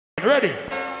Ready?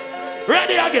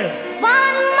 Ready again. One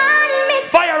man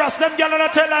miss. Fire us, them girl on a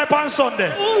tail life on Sunday.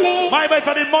 My boy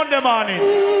for the Monday morning.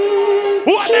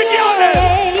 Who are the girl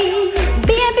then?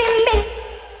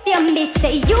 Baby, me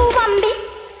say you want me.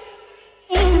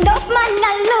 Enough man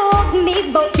a love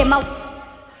me, but them out.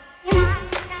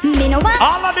 Me no want.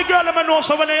 All of the girls them know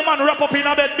so when a man wrap up in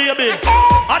a bed, baby.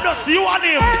 I just see you and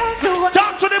him.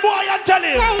 Talk to the boy and tell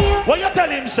him. What you tell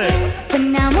him, say?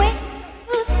 When I'm with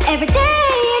every day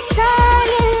it's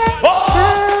only like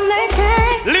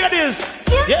summertime. Ladies,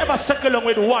 you ever settle along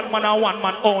with one man and one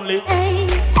man only?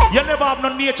 You never have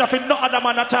no nature for no other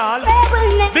man at all.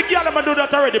 The girl them do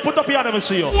that already. Put up your hand and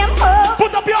see you.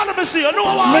 Put up your hand and see you. Know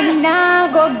why? Me nah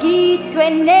go get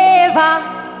when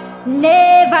never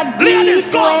get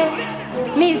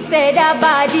when me say that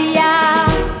body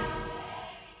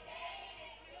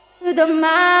the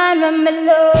man when me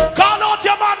love. Call out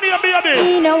your man name, baby.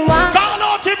 You know what? Call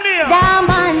out him name. That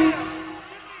man.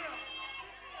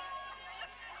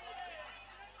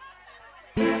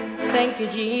 Thank you,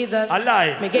 Jesus. I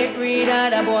lie. Me get rid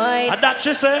of the boy. And that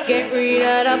she say? Get rid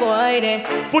of the boy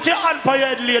there. Put your hand on your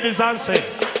head, ladies, and say.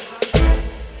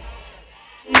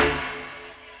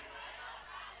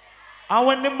 And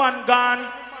when the man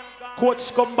gone,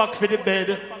 coach come back for the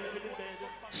bed.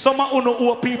 Some of you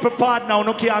know people part now,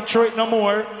 no can't throw it no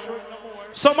more.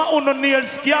 Some of you know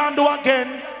nails can't do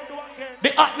again. The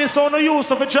hotness on you used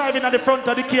to be driving at the front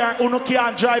of the car, you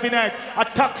can't drive in it. A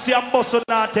taxi and bus will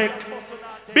not take.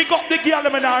 Big up the girl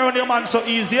and run your man so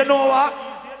easy, you know what?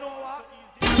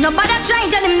 Nobody try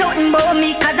tell him nothing about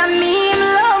me, cause I'm me in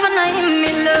love and I'm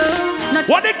in love.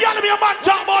 What the girl and your man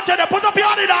talk about you, they put up your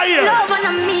hand in here. Love and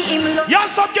I'm me in love. You have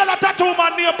some girl a tattoo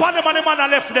man near upon them and the man a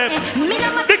left them.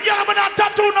 The girl and a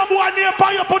tattoo no boy near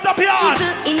upon you, put up your hand.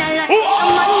 In a life,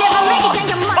 never make it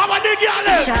and your man. Mama the girl.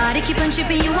 Shawty keep on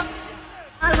chipping you up.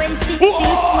 Always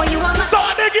you are my. So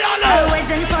the girl. Always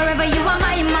and forever you are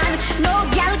my man. No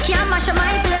girl can mash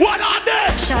my place. What are they?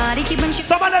 Shawty keep on chipping.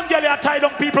 Some of them girl are tied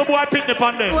up people boy picnic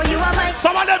on them. You are my.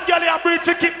 Some of them girl are breed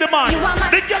for kick the man.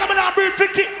 The girl are breed for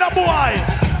kick the boy.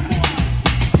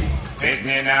 Pick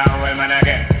me now, old man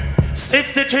again.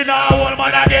 Stiff the chin now, old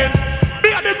man again.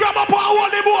 Baby, grab up and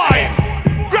hold the boy.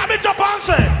 Grab it up and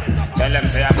say. Tell them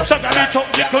say I'm so grab it up,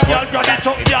 little girl, grab it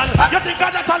up, girl. You think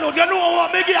I'm that alone? You know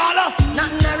what me girl?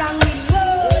 Nothing wrong with you.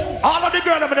 All of the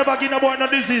girls that never give no boy no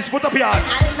disease. Put up your hand.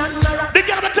 The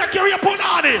girl that take care of your put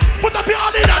on it. Put up your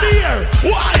hand in the ear.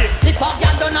 Why? The fuck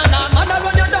you done and I'm gonna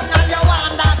run you down and you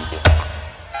want that.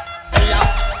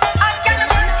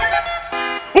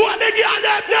 Who are the girl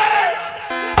that there?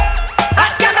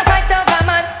 I can't fight over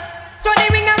man. So the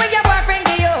ring with your boyfriend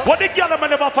to you. What the girl that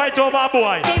never fight over a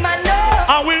boy?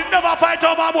 I will never fight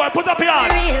over a boy. Put up your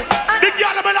hand. The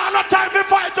girl that have no time to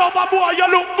fight over a boy. You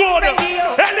look good.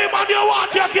 Any man you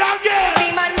want, you can get.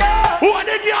 Who are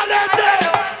the girl that there?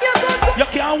 You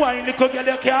can't whine, little girl.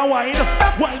 You can't whine.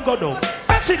 Whine go down.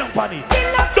 Sit down, Paddy.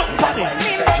 Don't Paddy.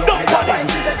 Don't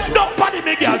Paddy. Don't Paddy,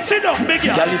 big girl. Sit down, big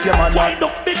girl. Wind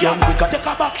up, big girl. Take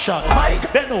a back shot.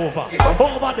 Then over.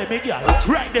 Over the big girl.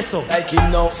 Right this up.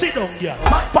 Sit down, girl.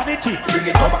 Paddy T.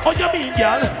 Oh, you mean,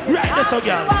 girl? Right this up,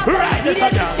 girl. Right this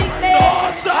up, girl.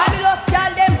 No, sir.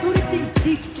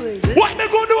 What me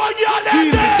go do a girl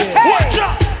there? Watch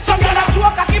out. Some girl that you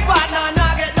a keep on and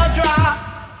get no draw.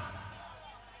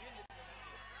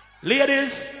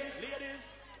 Ladies.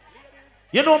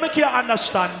 You know, me can't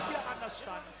understand.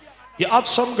 You have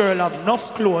some girl have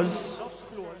enough clothes,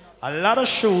 a lot of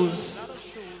shoes,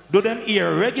 do them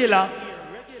here regular,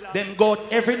 then go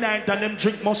out every night and them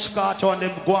drink Moscato and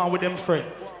them go on with them friend.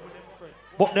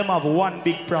 But them have one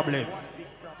big problem.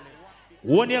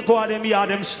 When you go out them yard,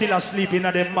 them still asleep in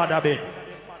them mother bed.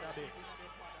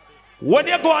 When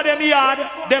you go out them yard,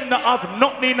 them not have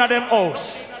nothing in them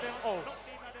house.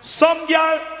 Some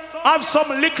girl have some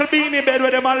little beanie bed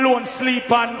where them alone sleep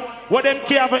and where them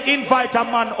can't even invite a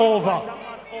man over.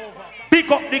 Pick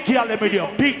up the girl with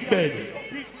your big bed.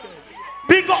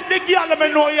 Pick up the girl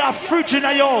and know you have fridge in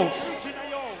your house.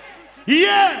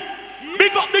 Yeah.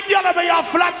 Pick up the girl and you have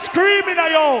flat screen in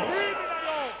your house.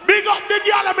 Pick up the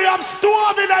girl and you have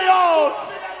stove in your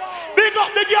house. Pick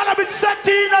up the girl with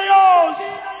settee in your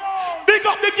house. Pick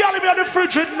up the girl and you have the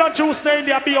fridge with no juice in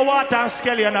there, be a water and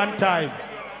scallion on time.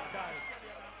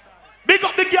 Big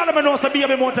up the girl and know say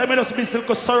baby more time, I just be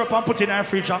silk syrup and put in her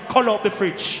fridge and color up the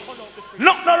fridge.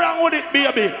 Nothing wrong with it,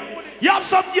 baby. You have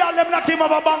some girl them not even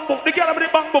have a bank book. The girl with the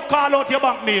bank book call out your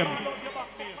bank name.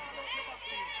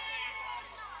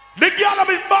 The girl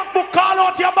with the bank book call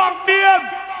out your bank name.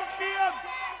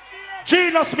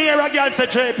 Genus me a girl say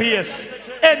JPS.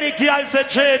 Any girl say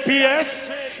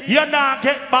JPS, you not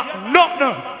get back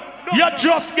nothing. You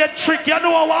just get tricked, you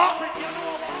know what?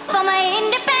 For my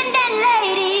independent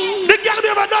lady. The girl be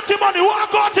have dirty money,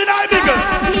 walk out in a bigger.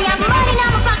 Me have money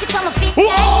in my pocket on my feet. No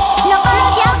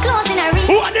other girl clothes in a ring.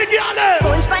 What the girl there?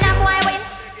 Punch for a boy when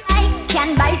I can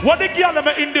buy. What the girl them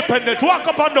independent? Walk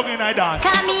up and down in a dance.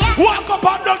 Walk up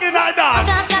and down in a dance.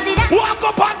 Walk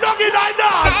up and down in a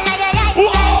dance.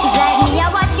 It's like me, I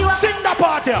watch you. Sing the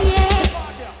party.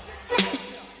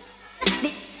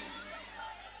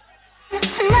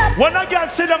 When a girl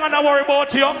sit down and I worry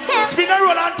about you, spin a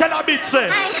roll and tell a bit say.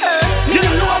 You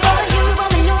know about you,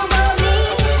 but me know about me.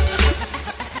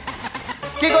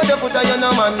 Kick out the foot of your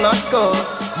no man must go.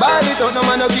 Ball it out, no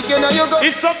man no kick you, now you go.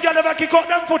 If some girl ever kick out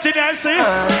them foot in there, see,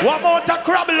 what about a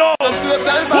crab low?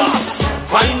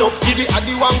 Wine up, give it a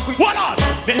the one quick. What on?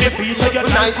 The piece of your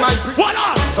nice man. What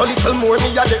on? So little more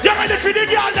me a the. You ready for the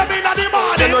girl them in the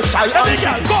morning? You no shy and the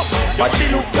girl come. What she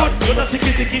look good? You no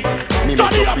sicky sicky.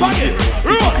 Turn it up again.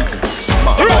 Rock.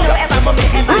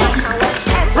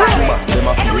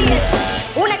 Anyways,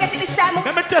 when I get to this time,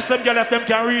 Let me test some girl if them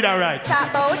can read alright. talk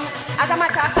about as a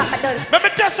matter of fact, I done. Let me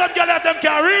test some girl if them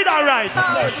can read alright.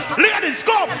 Ladies,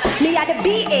 come. Me are the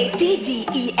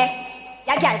BADDES.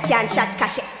 Ya girl can't chat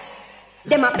cash.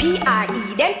 Them a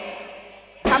PRE then.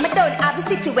 Come down have the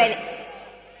city well.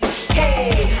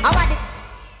 Hey, I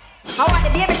want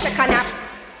the baby shaken up.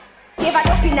 Give it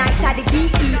up in night at the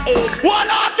DEA. What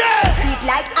are they? Creep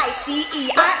like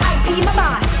ICE. RIP my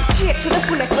boss. Straight to the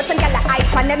fullest. But some gyal a hype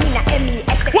and them in a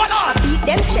MES. What on? I beat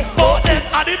them chest. Oh, them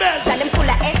are the best. And them full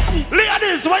of ST.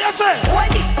 Ladies, what you say? All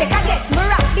this take a guess. Me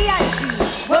rock the G.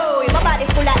 Whoa, my body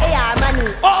full of AR money.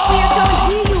 Oh. We're down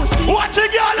GUC. Watch it,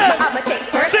 girl. I'ma take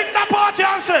first. Sing the party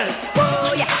and say.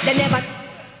 Oh yeah, they never.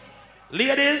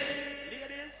 Ladies,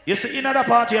 you see another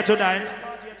party here tonight.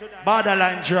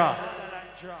 Borderline draw.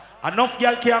 Enough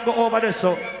girl can't go over this,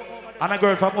 so. And a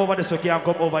girl from over this, so can't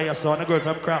come over here, so. And a girl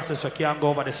from across this, so can't go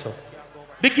over this, so.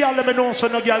 The girl let me know, so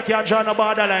no girl can't draw no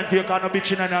borderline for you, because no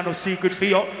bitching and no secret for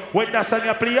you. When that song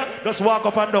you play, just walk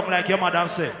up and down like your mother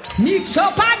say. Mix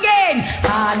up again.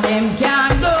 All them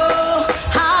can go.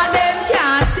 All them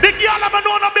can see. The girl let me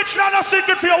know no bitch and no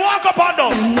secret for you, walk up and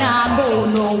down. Nah go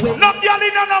nowhere. No girl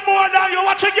in no more than you.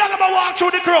 Watch a girl let me walk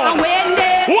through the crowd. And when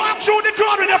they Walk through the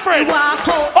crowd with your friend. walk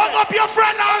out. Hug up your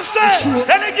friend and say,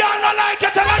 any girl not like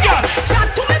it, tell a girl.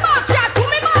 Chat to me back, chat to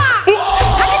me back.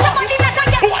 Whoa. And it's somebody that I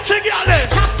get. Watch a girl in.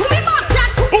 Chat to me back, chat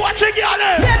to me. Watch a girl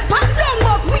in. Them pan down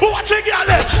up with. Watch a girl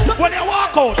in. When you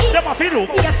walk out, them have to look.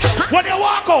 When you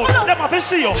walk out, them have to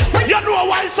see you. You know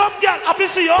why some girl have to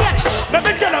see you? Let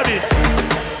me tell you this.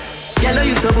 Yellow,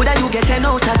 you so good that you get 10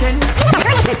 out of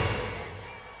 10.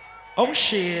 Oh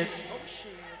shit.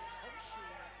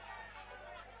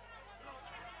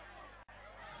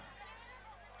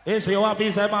 Hey, so you want a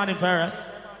piece of money for us?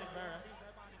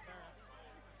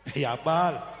 Yeah,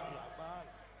 ball.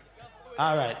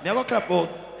 Alright, never clap out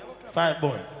 5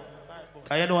 boy.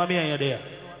 Cause you know what I mean, you're there.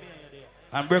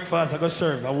 And breakfast I go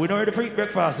serve. And we know where the free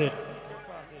breakfast is.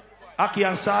 Aki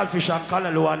and saltfish and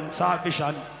callaloo and saltfish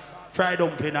and fried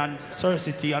dumpling and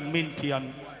sursi tea and mint tea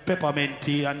and peppermint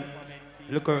tea and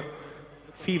look at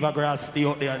fever grass tea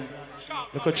out there and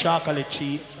look at chocolate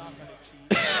tea.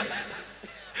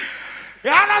 You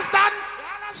understand?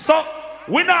 So,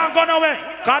 we not gonna away.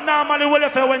 Because normally we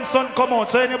left here when sun come out.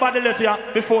 So anybody left here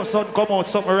before sun come out,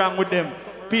 something wrong with them.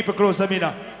 People close them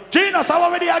in. Genius, how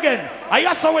are we there again? I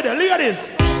ask how we there. Look at this.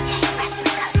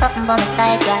 Something by my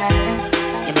side, girl.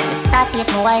 You make me start with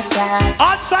my wife, girl.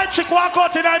 Outside chick walk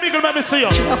out in the middle, let me see you.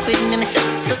 Walk with me,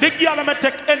 myself. The girl let me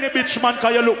take any bitch man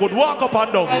because you look good. Walk up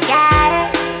and down. Hey, girl.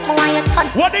 Why you turn?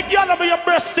 What the girl let me your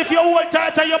breast if you hold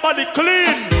tight and your body clean?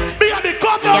 Baby,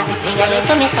 come Yeah, down. me girl, you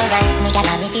do me so right. Me girl,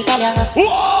 let me tell you.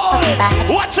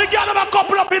 Whoa! Watch a girl have a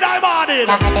couple up in the morning.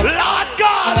 Lord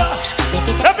God.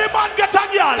 Every man get a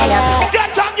girl.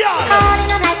 Get a girl.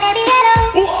 Calling on like baby,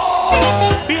 hello.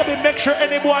 Whoa! Baby, make sure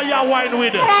any boy you wine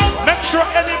with. Make sure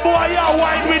any boy you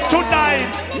wine with tonight.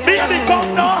 Baby,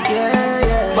 come now.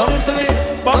 Bounce me,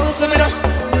 bounce me now.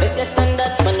 Let's just stand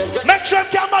up on the ground. Make sure you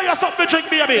can buy you something to drink,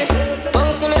 baby.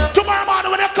 Bounce me now. Tomorrow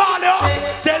morning when they call you,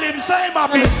 tell him say him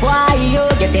happy. Why you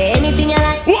get anything you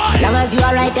like? Why? Long as you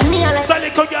are right and me alright. So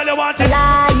little girl you want it.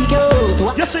 Like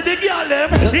you. You see the girl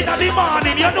them in the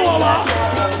morning, you know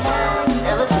what?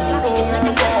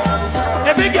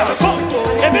 Every girl come,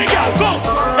 every girl come,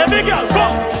 every girl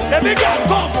come, every girl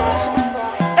come.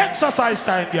 Exercise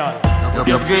time, girl.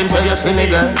 Your dreams say you see me,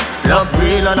 girl. Love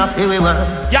real and I feel we well.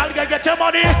 Y'all get your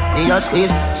money. In your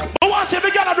squeeze, But once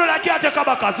every girl do like you take a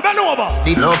back, bend over.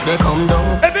 the love they come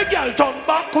down. Every girl turn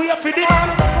back with your feet.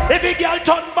 Every girl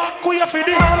turn back with your feet.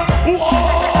 Whoa!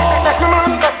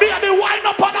 Baby, wind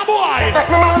up on the boy. wine.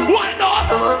 Why not?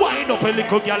 Wine up a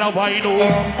little girl and wine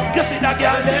up. You see that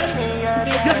girl there?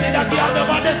 You see that girl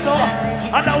over there so?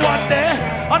 And the one there?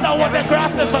 And the one there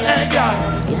cross there so? Hey girl.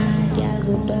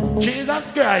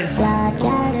 Jesus Christ.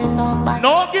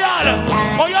 No girl.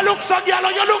 Oh you look so girl, oh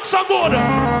you look so good.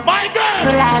 My girl.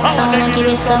 Relax and give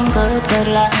you some good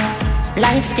luck.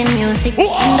 Lights the music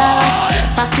and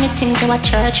pack me things in a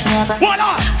church never.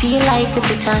 Feel like the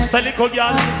bitter. Say little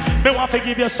girl, me want to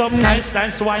give you some nice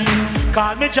wine.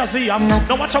 Call me Jazzy, I'm not.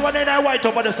 No matter what I white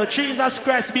over there, so Jesus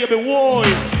Christ, baby, whoa.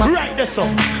 Right this up,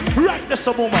 right this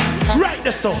up, mama, right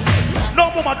this up. No,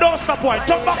 mama, don't stop wine.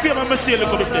 Turn back here, let me see a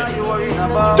little bit there.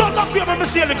 Turn back here, let me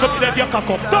see a little bit there. Your cock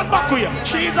up. Turn back here.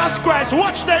 Jesus Christ,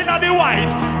 watch there in the wine.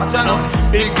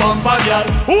 Big bumper girl.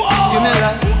 Whoa,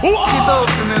 whoa.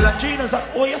 Jesus,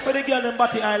 oh yes, the girl in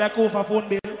body eye like over phone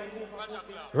bill.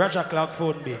 Roger Clark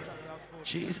phone bill.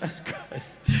 Jesus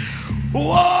Christ.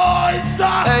 Whoa,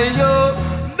 sir. Hey yo.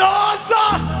 No,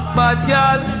 sir. Bad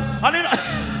girl.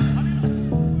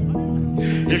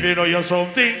 If you know you're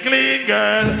something clean,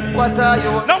 girl. What are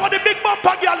you? Now what the big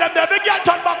bumper girl them there? Big girl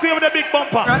turn back here with the big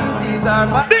bumper.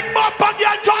 Big bumper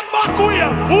girl turn back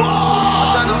here.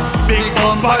 Whoa! Big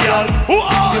bumper girl. Whoa!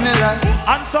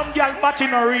 And some girl body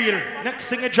no real. Next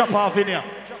thing you drop off in here.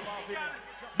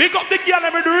 Big up the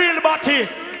girl with the real body.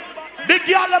 The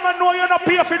girl them know you not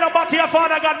pay for the body. Your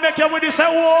father God make you with this. Say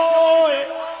whoa!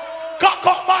 Cock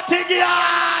up body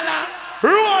girl.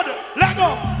 Road. Let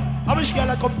go. I wish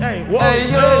girl come. Hey, whoa,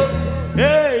 hey, yo.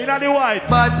 Hey, in the white.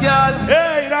 Bad girl.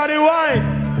 Hey, in the white.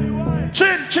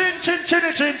 Chin.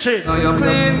 No, you're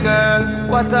clean, girl.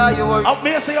 What are you worried? I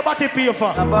may say your body pay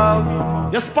for.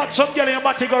 You spot some girl in your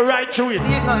body go right through it.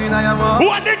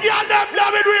 What the girl them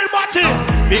love with real body?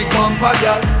 Big bumper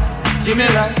girl. Give me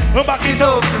right. Back it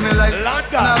up. Give me like. Lord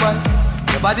God.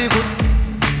 Your body good.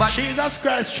 Jesus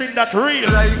Christ, string that real.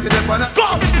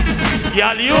 Go!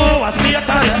 Y'all, you a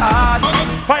Satan.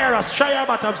 Fire us, try your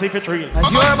bottom, see if it's real. As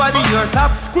your body, your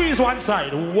top. Squeeze one side.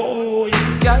 Whoa.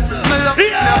 Girl, me love you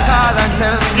call and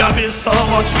tell me. You be so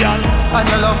much, girl. And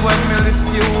you love when me lift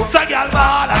you. So girl,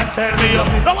 ball and tell me you.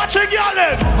 So watch your girl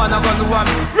then. Man, I'm gonna want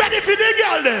me. Ready for the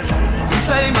girl then. You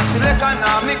say my select and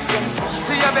I mix them.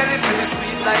 To your belly, feel it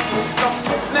sweet like Cusco.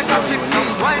 Make a chip, no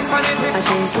wine for the tip.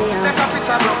 Take a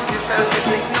picture of yourself, this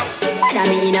thing, no. What I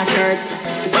mean a skirt,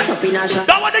 fuck up in a shot.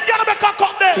 That one the girl be cock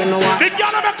up there. The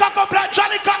girl be cock up like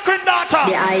Johnny Cochran daughter.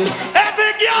 The eye.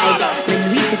 Every girl. When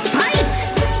we despite.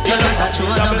 You just a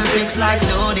true double six like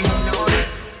loading.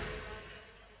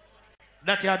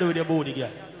 That you do with your booty, girl.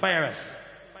 Fire us.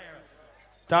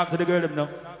 Talk to the girl them now.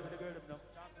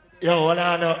 Yo, what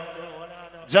I know.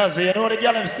 Jazzy, you know the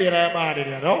girl them stay there mad in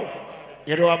you know?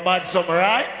 You know I'm mad something,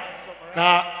 right?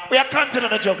 We are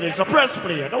continuing the juggling, so press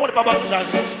play. No one about that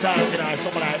time, you know,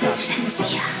 something like that.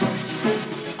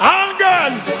 All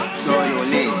girls, so you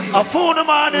leave. A phone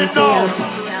man is now.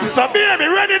 So baby,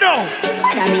 ready now.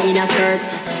 What I mean a skirt,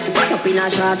 fuck up in a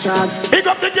short. Big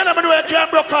up the gentleman who can't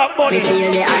broke up money. Me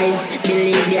feel the eyes,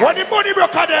 believe the What the money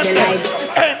broke up them? The lights.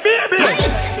 Hey baby.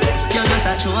 You just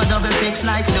a true double six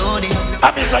like loading.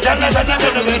 I miss a girl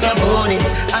with your booty.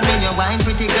 I mean you wine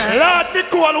pretty girl. Lord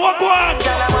Nicole, walk on. Girl,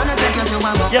 I wanna take you to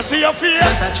a walk. You see your face?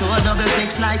 Just a true double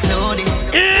six like loading.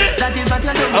 That is what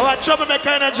you do. I want trouble make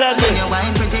kind of jazz. When you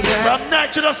wine pretty girl. From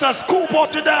night you just a scoop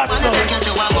out to that. So. Wanna take you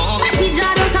to a walk. The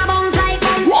jar does a bounce like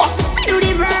bounce. What? I do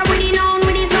the verb with the noun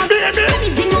with the sub. Baby.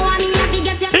 Anything you want me happy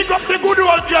get you. Pick up the good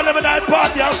old girl in that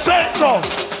party and say so.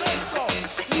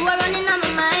 You are running on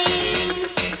my mind.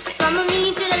 From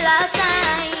me to the last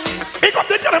time. Pick up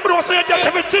the girl and say you get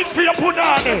everything for your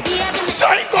punani.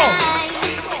 Say go.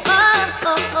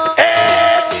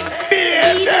 Hey,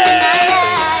 baby.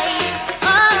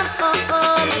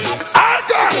 All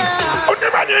girls, who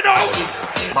never you know.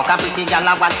 But a pretty girl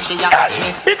I watch she a watch me.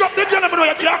 Pick up the girl and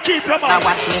you can't keep your man. I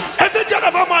watch me. Every girl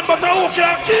have a man, but who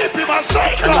can't keep him and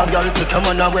say Can go. a girl take your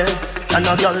man away? Can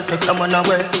a girl take your man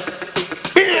away?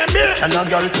 Baby. Can a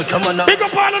girl take your man away? Pick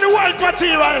up all of the white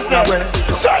materials there.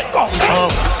 Say go.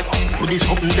 Do this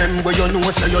something them where you know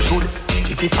say you should.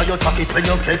 Keep it on your pocket when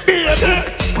you get Baby.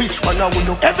 Which one I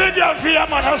will look? Every girl for your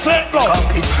man and say go.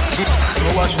 It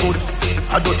you wash good.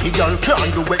 A dirty girl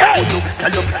can't do it.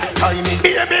 Tell you timing.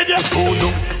 Baby, just fool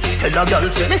you. Tell a girl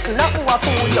say Listen up who a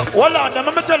fool you. hold on,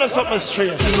 let me tell you something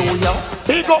straight. know ya.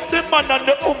 Pick up the man and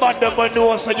the woman them will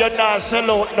know so you're not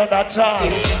sell out none at all.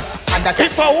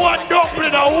 If I want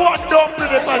dumpling,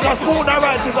 because a spoon of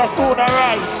rice is a spoon of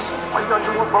rice.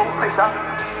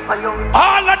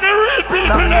 All of the real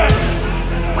people there.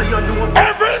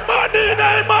 Every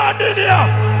man in here.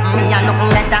 from me and looking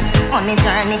better. On the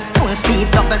journey, full speed,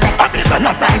 double decker.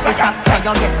 No time for stop, where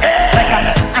you get record.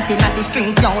 Acting at the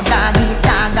street, yo, dog eat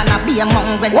dog, and I be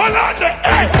among when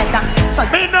I said that. So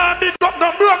me nah big up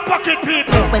no broke pocket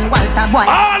people. When Walter boy,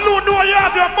 all who know you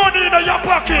have your money in your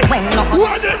pocket. When no,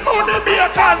 where the money be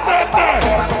a cause them there?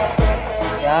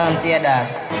 Yeah, I'm tear dog.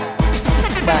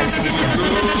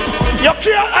 You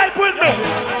can't hype with me.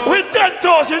 With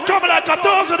 10,000, come like $1,000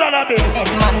 a bit.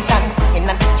 Edmonton, in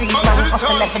the street, man,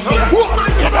 hustle every day. You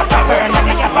got a burn and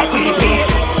you got a chili beer.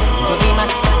 Do the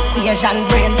max, Asian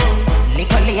brain.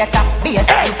 Little later, be a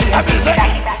champion.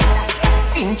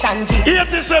 Finch and G.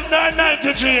 87 and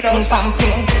 90 Genos.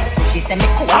 She said me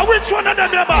cool. And which one of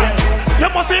them you buy? You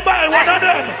must be buy one of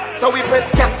them. So we press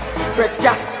gas, press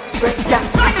gas. Press gas,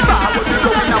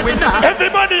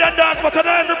 everybody a dance, but not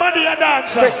everybody a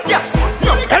dance. Press gas,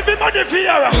 no. Everybody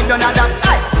fear. None of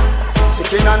that.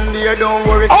 Chicken and deer, don't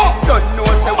worry. Don't know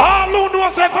say. All who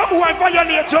know say for who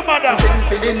violate your mother.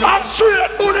 I'm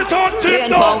straight bullet on tip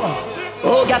down.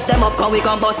 Oh, gas them up, can we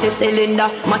can bust the cylinder.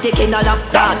 Matic in a lap,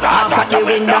 that half cut the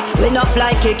window. We no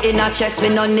fly kick in a chest, we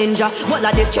no ninja. What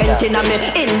like this strength in a me,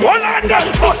 in the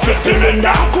bust the cylinder.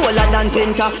 Cooler than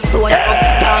winter, stone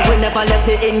up, dog, we never left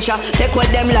the incha. Take with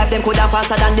them life, them coulda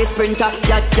faster than the sprinter.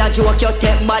 Ya joke, your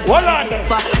tech bad,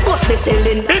 bust the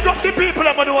cylinder. Big up the people,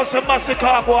 I'm gonna do some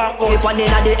massacre, go and go. Keep one in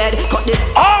the head, cut the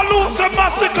all who some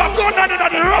massacre, go down in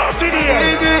the road in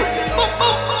here.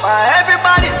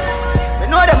 Everybody.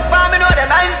 Know them farm, know them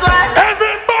hands wide.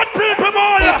 Every bad people,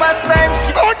 boy.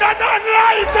 Good and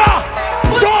lighter.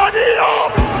 Turn it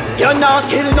up. You're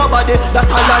not killing nobody. That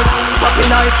a life,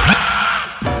 popping nice.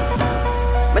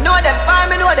 Me know them farm,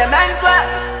 me know them hands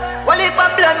wide. One leap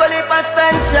of blood, one leap of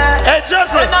suspension. Hey,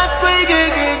 Joseph.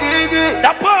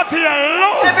 The party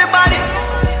alone. Everybody.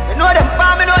 Me know them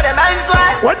farm, me know them hands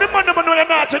wide. When the man know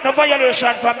you're not in the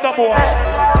violation from the boy.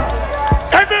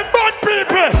 Every bad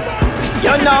people.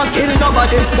 You're not killing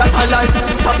nobody, that a life,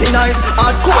 happy nice.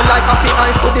 Hardcore like happy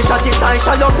eyes, put the shot inside.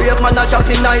 Shallow brave man a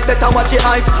jockey night, better watch your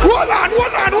height. Hold on.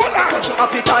 Watch your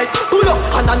appetite, pull up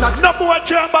and a knock. No boy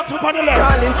can't back to the left.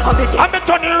 Crawling, appetite. I'm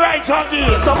turn the right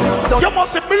again. You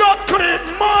must be blood clean,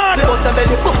 man. Bust the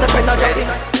belly, bust the energy.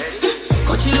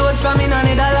 Cut you load from in a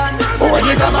Netherland. Oh,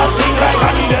 you got a sting like a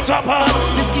leader chopper.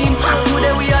 The scheme hot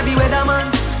today, we are the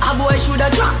weatherman. A boy shoulda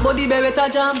drop, but the better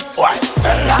jam. What?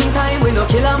 Long time we no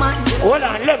kill a man. Hold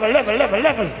on,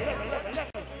 level.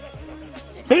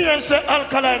 Me and say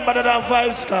alkaline better than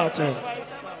Vybz cartel.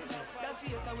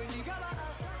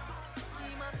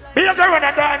 Me and go run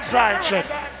a dancehall check.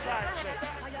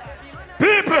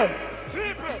 People,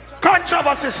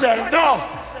 controversy sell, no.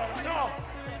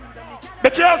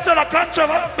 They can't sell a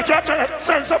controversy, they can't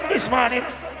sell something this morning.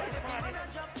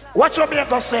 Watch what me and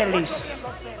go sell this.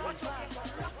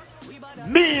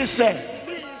 Me say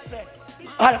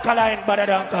alkaline better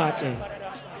than cartel.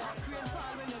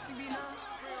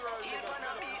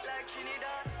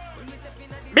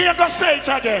 Me a go say it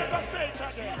again.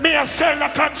 Me a sell the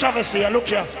controversy. Look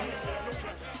here.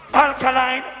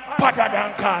 Alkaline better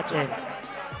than cartel.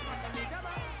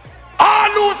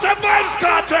 All who say Vybz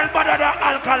cartel better than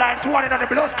alkaline. 200 in the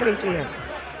blood cleat here.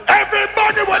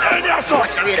 Everybody when they in your son.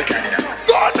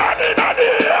 Go down in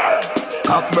the air.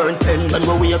 Cock burn 10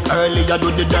 when we wake early, you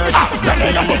do the dirt.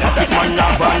 Lucky I'm a pocket man,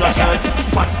 I run a shirt.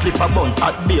 Fat spliff a bun,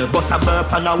 hot beer, bust a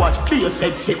burp and I watch be a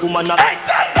sexy woman.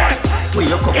 We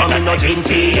you come and me no drink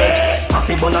tea yet.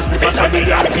 Coffee bun a spliff a so the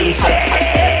girl clean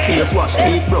set. Face wash,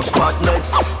 teeth brush, hot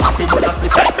legs. Coffee bun a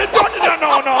spliff a... Me done it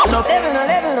no.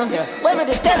 Level no. When me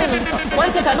the telling you,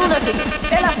 one check a lunatics.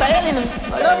 Hell after hell no.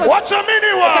 What's a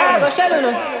mini one? Cargo shell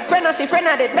no. Friend I see friend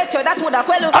I did. Bet you that would a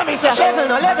quello.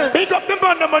 Level. Big up the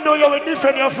man, them know you will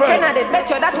different your friend. Friend I did. Bet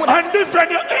you that would. And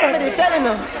different your ex. Me the telling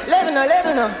no. Level no.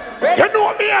 You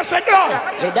know me as a dog.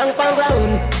 Lay down on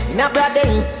ground in a broad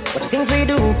day. What things we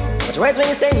do. What words when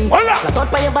you say? Hola. Flat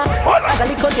out by your back. Like a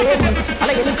little days. All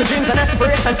of your little dreams and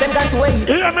aspirations, them gone to waste.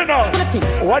 Hear me now.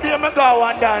 What do you make go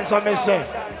and dance on me say?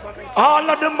 All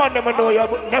of the man them know you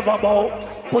never bow.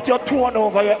 Put your tone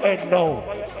over your head now.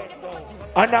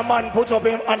 And the man put up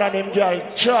him and him girl.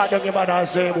 Charge him and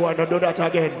say, boy, don't do that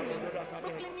again.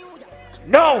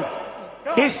 No.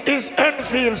 This is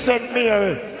Enfield St.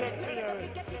 Mary.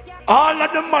 All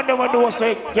of the man them know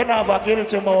say, you never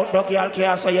guilty mouth. No girl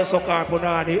can't say you suck her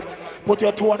punani. Put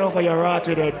your tone over your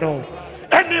rotted head now.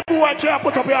 Any boy can't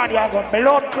put up your hand, you're going to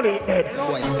blood clean head.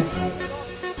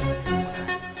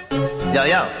 Yo.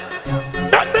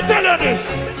 Let me tell you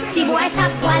this. See boy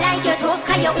stop boy like you tough,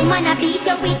 cause your woman a beat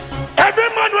you with. Every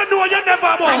man will know you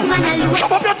never born.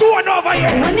 Shove up your tone over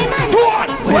here. When me man.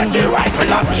 Tone. When the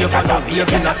rifle and wave and a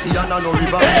wave in a sea and a no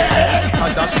river. I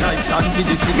dash knives and be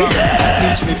the cigar.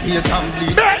 Pinch me face and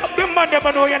bleed. The man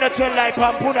never know you not tell like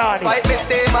Pampunani. Fight me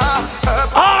stay ma.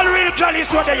 All real jollies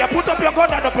when you put up your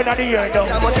gun and up in the air now.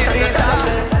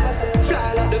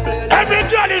 Every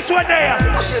jollies when there.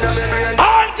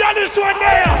 All jollies when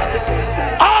there.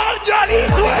 All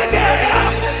jollies when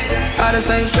there. I just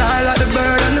stay fly like the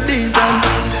bird and the bees them.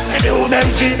 And you them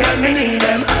street and me need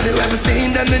them. Have you ever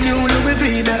seen them in new Louis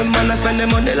V them? Man I spend the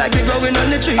money like they growing on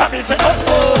the tree. I mean say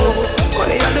oh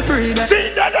money on the freedom. See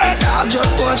that I'm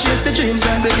just going to chase the dreams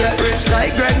and we get rich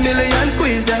like Greg Millie and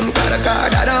squeeze them. Got a car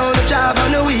that I own a job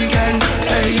on the weekend.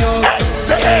 Hey yo,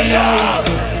 hey yo.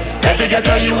 Every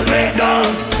ghetto you make down.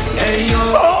 Hey yo,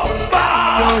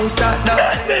 don't stop now.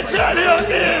 Let me tell you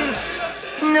this.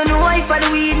 No know why for the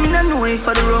weed, me no know why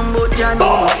for the rum, but John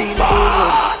know me feel too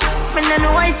good. Me no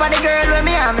know why for the girl when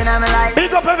me have, and I'm like.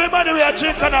 Big up everybody we are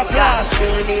drinking a flask.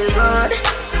 Feel good.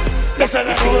 Listen,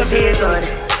 feel good.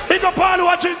 Big up all who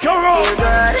are drinking your rum. Feel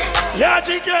good. Yeah,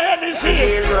 drink your Hennessy.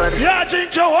 Feel good. Yeah,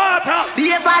 drink your water.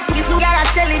 Be a party so gotta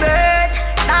celebrate.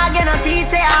 Now get no seat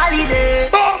say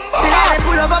holiday. Bomba. Let me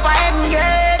pull up a heaven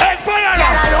gate. Hey, fire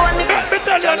now. Let me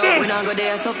tell you this. We don't go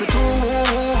there so for too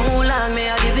long, me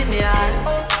I give it me all.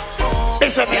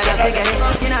 Listen, yeah, I forget it.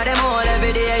 You know them all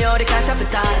every day, you're the cash of the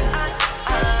time.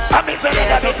 I'm missing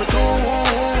that. So for too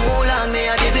long, me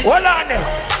I give it. Hold on there.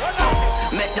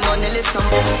 Make the money live some.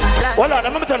 Hold on,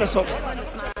 let me tell you something.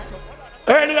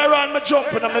 Earlier on, me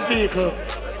jumping on my vehicle.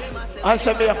 I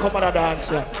said, me I come on a dance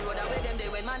here.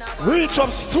 Reach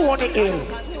up Stony Hill.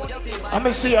 And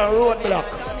me see a roadblock.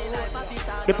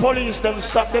 The police them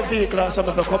stop the vehicle and some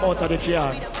of them come out of the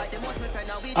car.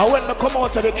 And when I come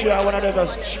out of the car, one of them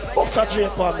just books a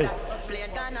drape on me.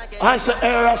 I say,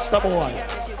 hey Rasta boy,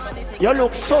 you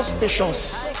look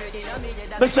suspicious.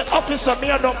 They say, officer, me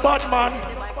are no bad man.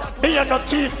 Me are no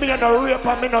thief, me are no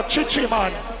raper, me no chichi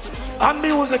man. And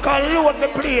music alone me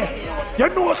play. You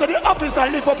know so the officer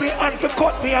lift up his hand to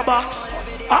cut me a box.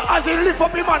 And as he lift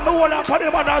up his man, me hold up on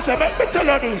him and I say, let me tell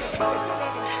you this.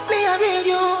 Me a real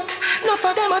youth, no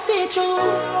for them I see through.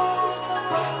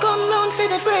 Come round for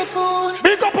the free food.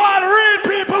 Big up all real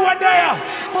people when there.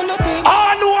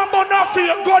 All who are about to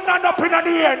feel gun and up in the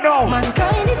air now.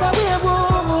 Mankind is a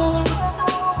werewolf.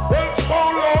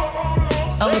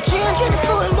 I'm a change with the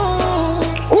full moon.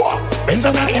 It's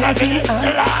a man in a deal.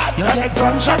 You let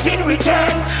gunshot in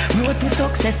return. Road to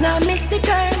success, now miss the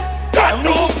turn. Tell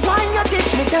me why you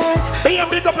dish me dirt. They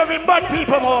big up every bad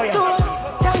people, boy.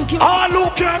 Thank you. All who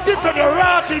can different the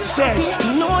rat itself.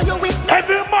 You know you with me.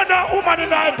 Every man and woman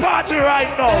in our party right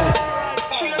now.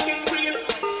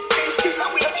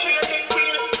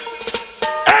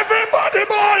 Everybody,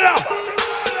 boy.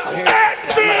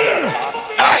 Envy.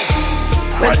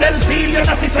 When them feel you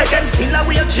know, say them still a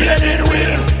way training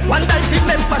wheel. One time see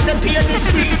them pass them pain is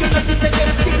real. You know, say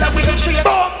them still a way training.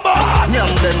 Bomba!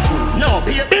 Young them fool, no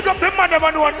pay. Big up the man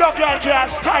never know no girl can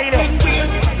style it.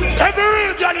 Every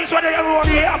real girl is what they have on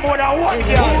here more than one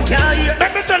girl.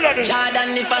 Let me tell you this.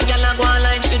 Jordan, if a girl a go on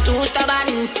like she too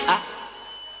stubborn.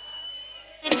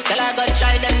 Tell her go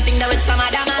try them thing that with some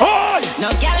other man. No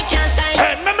girl can style.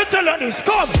 Hey, let me tell you this,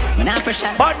 come.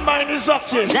 Bad mind is up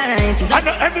to you. I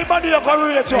know everybody you go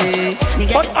rate you.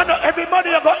 But I know everybody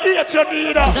you go eat you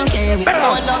neither.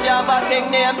 Don't love your bad thing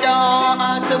name down.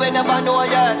 Answer we never know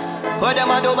yet. What them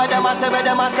a do, but them a say, what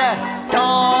them a say.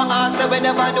 Don't answer we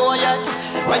never know yet.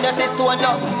 When you say stone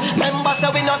love, remember say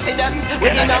we no see them.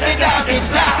 We in a big darkest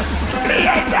class.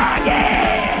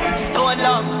 Stone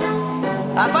love.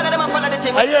 I follow them, I follow the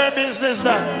thing. I hear business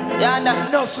now. Yeah,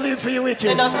 understand. No sleep for you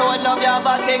wicked. You know stone love, you have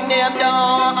a thing named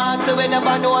down. Answer we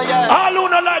never know yet. All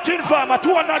who not like informer,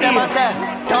 200 years.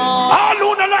 All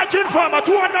who not like informer,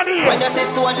 200 years. When you say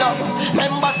stone love,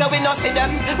 remember say we no see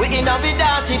them. We in a big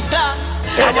darkest class.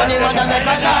 Money man a make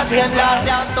a last them last.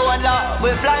 Yeah, stone love,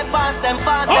 we fly past them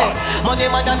fast. Money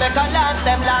man a make a last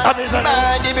them last.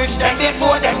 Burn the bitch them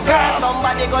before them cross.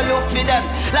 Somebody go look for them.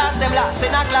 Last them last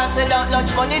in a class without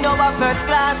lunch money, no first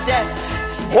class yet.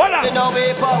 Voila. You know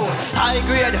we power, high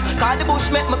grade. Call the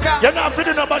bush make me cry. You're not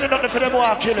feeding nobody nothing for them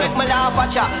walk killing. Make me laugh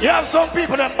at ya. You have some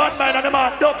people that bad mind and them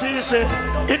are dirty, you see.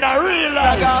 In a real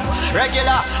life.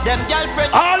 Regular, them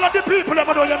girlfriend. All of the people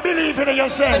that know you believe in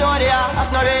yourself. You know they are,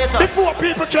 that's no reason. Before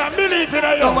people can believe in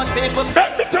you. Too much people.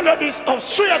 Let me tell you this,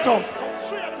 straight up.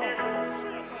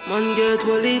 Man get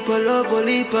one leap of love, one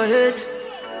leap of hate.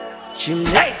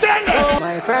 Hey, tell me.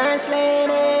 My first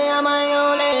lady, I'm my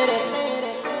own lady.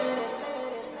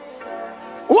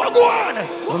 What go on?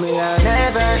 Me I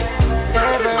never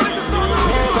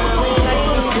will I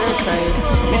leave your side.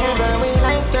 Never will I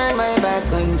turn my back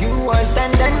on and you are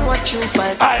standing what you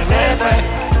fight. I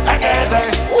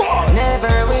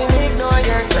never will ignore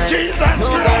your cry. Jesus no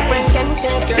Christ. Can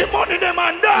take your the money them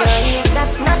and dash. Your use,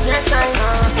 that's not your size.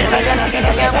 You're gonna see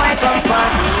so your boy come far.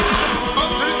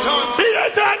 See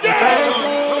it again. First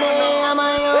lady, I'm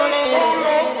my own lady.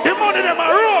 The money them a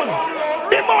roll.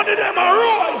 The money them a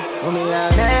roll.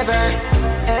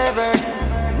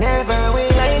 Never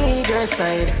will I leave your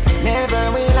side.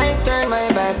 Never will I turn my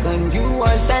back on you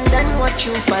or stand and watch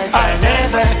you fight. I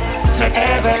never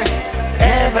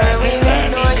will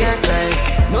ignore your cry.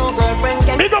 No girlfriend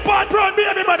can. Big up on brown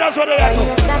baby, but that's what they are.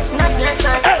 That's not your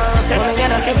side. When you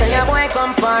gonna see so your boy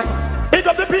come far. Big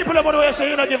up the people about the way say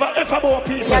you don't give a F about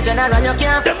people. Yeah, general, you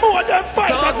can't. The more them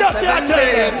fight, and that's your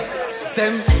turn.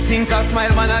 Them think a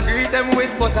smile, man, I greet them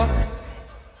with butter.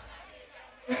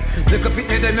 Look up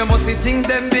at them, you must think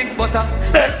them big butter.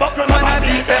 Man, I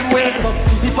beat them with some.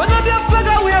 If I know the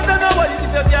flag, we have done a way.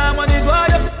 If you can't manage, why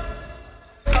you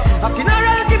a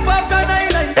funeral keep after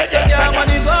 9 nights. If you can't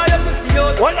manage, why you to stay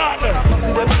out. What are they?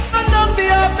 See them run down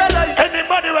the afterlife.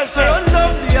 Anybody will say, run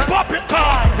down the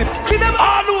popcorn.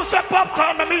 All who say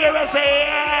popcorn, me will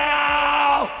say,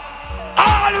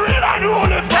 all real and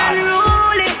holy fans.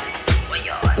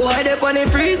 Why they on the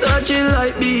freeze or chill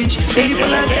like beach?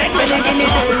 People are dead when they kill it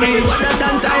rich. What a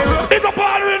Dantire. Big up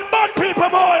all real bad people,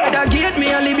 boy. That gate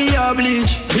me only be a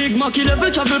bleach. Big Mackie never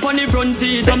travel on the front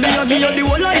seat. And me a give you the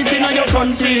whole light in your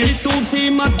front seat. This soup see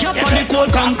my gap on the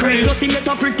cold concrete. Plus he get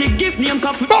a pretty gift name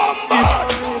coffee.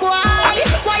 Why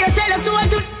you sell a soul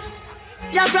to?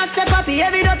 Just trust the puppy,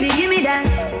 every dopey, give me that.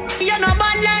 You're no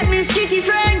bad like me, skitty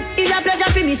friend. It's a pleasure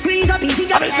for me, squeeze up his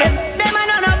cigarette. Them are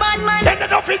not a bad man. Then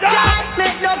the dopey guy. Just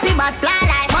make dopey but fly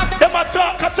like butter. Them a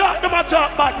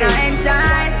talk badness.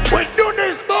 We do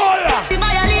this, boy. The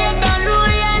violate and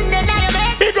rule and then I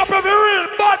make. Big up every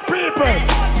real bad people.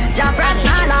 Just frost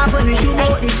not laugh when we shoot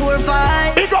out the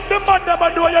 4-5. Big up the man them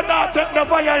and know you not take the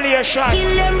violation.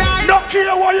 Kill them right. Don't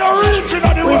care what you're reaching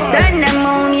on the We world. send them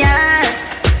home, yeah.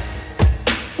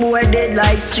 Boy dead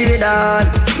like stray dog.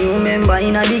 You remember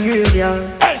in a the graveyard.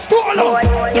 Hey, STONELOVE.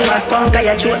 Boy, you a punk and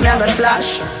you throat me a go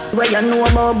slash. Where you know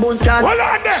about booze gas. Hold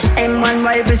on there. M1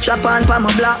 rifle strap on pa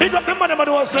my block. Big up the man them and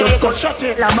know say Just you go cut shot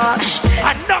it. la bash.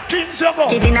 And knockings you go.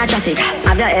 Kid in a traffic.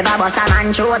 Have you ever bust a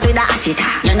man throat with a hatchet?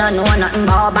 You don't know nothing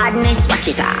about badness. Watch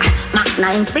it. Mac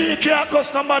 9. Me can't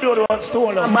cuss nobody who wants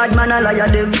STONELOVE. A bad man a liar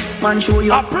them. Man show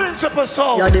you. A principal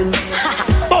soul. You them.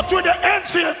 But with the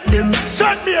enfield,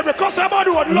 send me because I'm on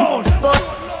the load.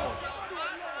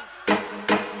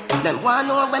 Them want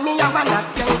know when me have a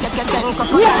knock, then make it light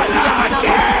up your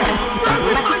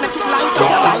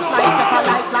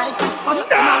life like Christmas.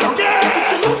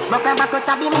 But I'm back with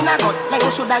a beam in a gut, like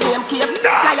you should have name cave,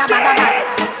 fly a bag of that.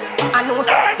 I know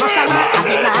Russian man, I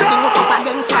did not bring up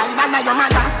against slide and your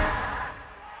mother.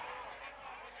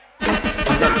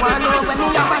 Them want know when me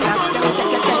have a knock, then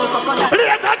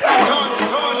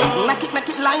make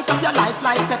it light up your life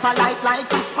like pepper like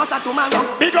Christmas or tomorrow.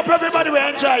 Big up everybody, we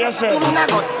enjoy yourself.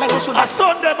 A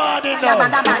Sunday morning now.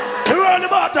 You early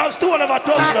about STONELOVE a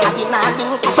touchdown.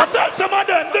 So tell some of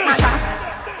them this.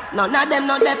 None of them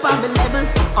not there on the level.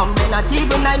 Not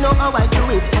even I know how I do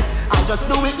it. I just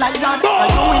do it like John. I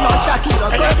do it on Shakira,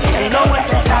 Kirby, and no one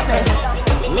can stop it.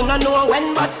 Me no know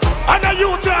when, but and the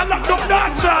youth are locked up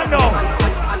dancer now.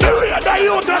 The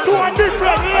youth are to a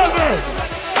different level.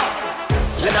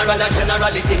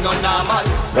 Generality no normal.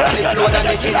 They know that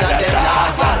they kill and them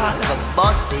not.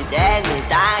 Boss it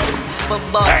anytime. For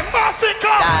boss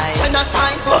time.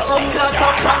 Genocide go from clock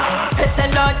up front. It's a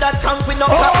lot that trunk with no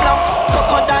crap long.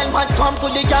 Crocodile man come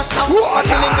fully gas down. A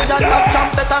killing with a top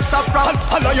jump, better stop from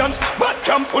Alliance, but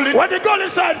come fully. When the gully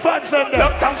side fans send them.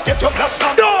 Black tanks get your black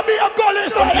down. Don't be a gully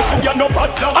side. Listen, you're no bad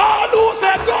down. All who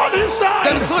say gully side.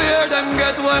 Them swear them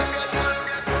get wet.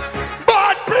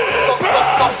 Bad people.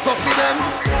 Coffee them.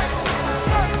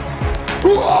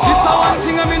 This is one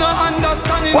thing I mean not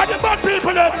understanding. What the bad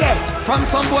people in there? From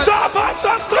some boy. STONELOVE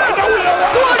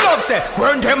say,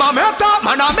 when them a make that,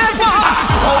 man a make war.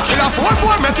 Go kill a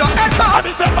 4-4, make your head back.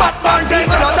 Batman thing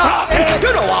another.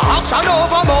 You know what action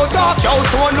over mouth talk, yo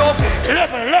STONELOVE.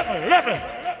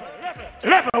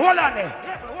 Level, hold on there.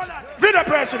 Video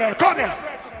personnel, come here.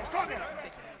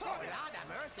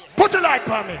 Put the light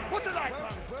on me.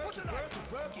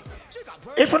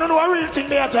 If you don't know a real thing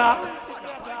there, talk,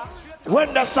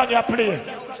 when the song you play,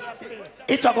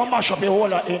 it's a go mash up the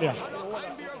whole of India.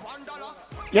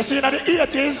 You see in the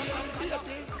 80s,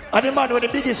 and the man with the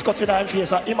biggest cut in his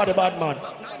face, him are the bad man.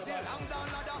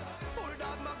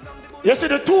 You see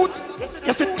the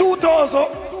 2000,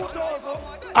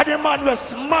 and the man will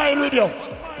smile with you,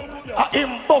 and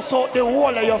him bust out the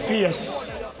whole of your face.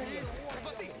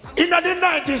 In the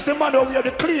 90s, the man who wear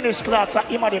the cleanest clothes are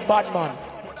him and the bad man.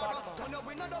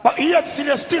 But yet still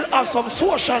you still have some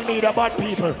social media bad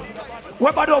people.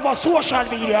 We're bad over social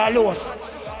media alone.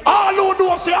 All who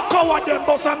do say a coward them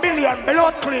bust a million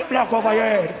blood clip block over your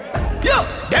head. Yo,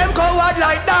 them coward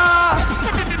like that.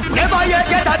 Never yet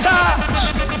get a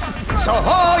charge. So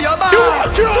hold your bar.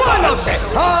 STONELOVE say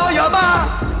hold your bar.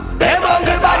 Them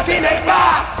hungry bad fi make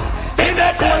bar. Fi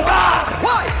make phone car.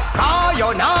 Why? Cause you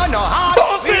know no hard.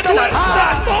 We do not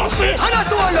hard. And a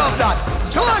STONELOVE that.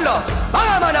 STONELOVE.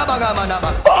 Banga mana banga mana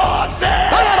banga.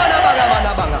 Banga mana banga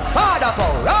mana banga. Father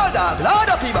power, roll dog, load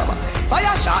up people.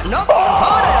 Fire shot, no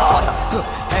powder and swatter.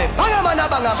 Hey, banga mana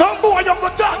banga. Some boy you go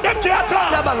talk, them can't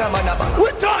talk. Banga mana banga. We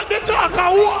talk, they talk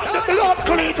and walk, the blood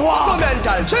clean walk.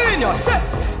 GUGUMENTAL, genius, say.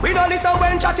 We don't listen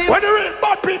when chatting. When the real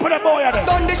bad people, the boy are there.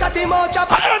 Done the chatting more chop.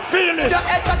 I don't feel it. Your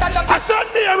head chat. I said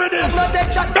near with this. No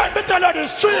take chat. Let me tell you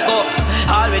this straight. Go.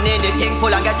 All we need is thing full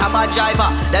and get a bad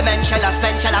driver. The men shell a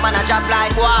spend shell a man a job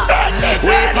like what?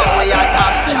 We put we a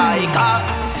top striker.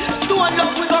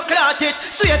 STONELOVE we go clot it.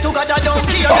 Swear to God I don't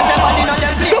care. Them body in them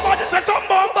play. Somebody say some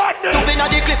more badness. To be in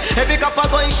the clip. Every couple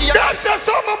going she. Them say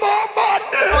some more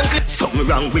badness. Something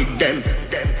wrong with them.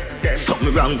 Something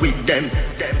wrong with them.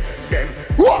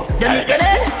 What? Them get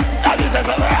it.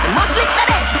 Must lick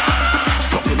today.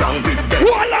 Something wrong with them.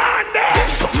 Hold on there.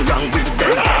 Something wrong with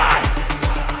them.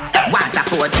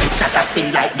 Waterford, shut a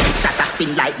spin like, shut a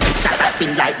spin like, shut a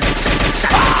spin like,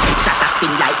 shut a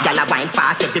spin like, gyal a wine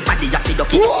fast, everybody a fi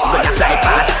duck it, gonna fly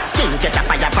past, skin catch a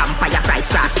fire, vampire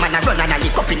price grass, man a run and a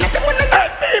lick up in a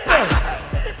people.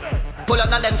 Pull up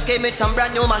now them scheme with some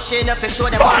brand new machine, if you show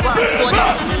them what I want,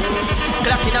 STONELOVE.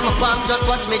 Clapping on my palm, just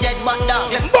watch me dead back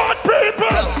down. Bad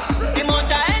people.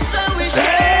 Immortal ends and we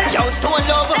share. Yo,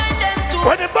 STONELOVE.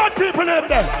 When the bad people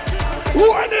them there.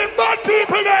 When the bad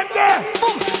people them there.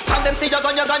 Boom. From them see you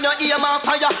gonna ear my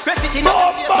fire. Rest it in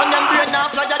your face, on them brain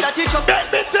now flyer that is up. Let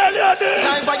me tell you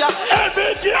this.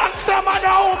 Every gangster man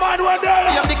and woman were there.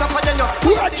 We have the cup of them.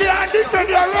 We can't defend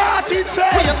your right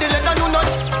inside. We have the letter no none.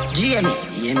 Jamie,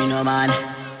 hear me no man.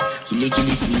 Killy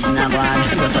season a gone,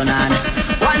 go turn on.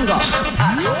 One go,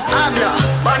 habla,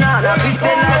 banana, fit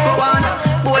them like a one.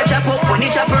 Boy chop up when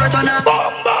it chop hurt on a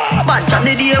bomba. Bad from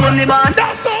the day when the band.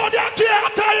 That's all they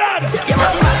can't tired. You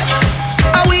must see bad.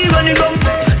 Are we running down?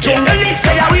 Jungle is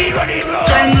say are we running down?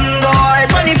 Ten boy,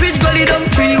 money fridge gully down.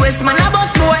 3 West man a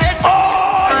bus boy head.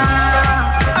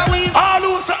 Are we? All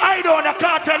who say I don't know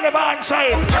can't tell the band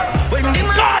side. When the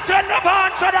man can't tell the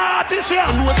band side the artist here.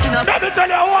 Let me tell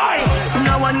you why.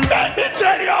 No one. Let me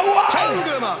tell you why.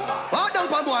 Hard down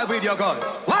pan boy with your gun.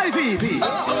 Why VP?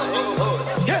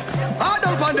 Yeah, hard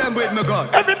down pan them with my gun.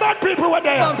 Every bad people were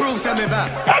there. Man prove send me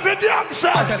back. Every gangster.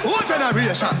 I said, whole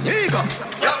generation. Here you go.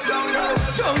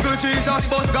 Jungle Jesus,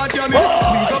 boss, goddamn it.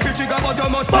 Squeeze up your trigger, but you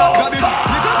must block grab it.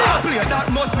 Nigga, they play that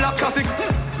must block traffic.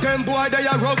 Them boy, they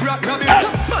a rug rat rabbit.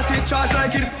 Matic charge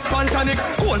like it, pantanic.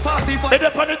 Cold 45. They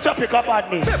up on the topic of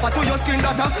badness. Pepper to your skin,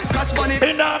 data. Scratch bunny.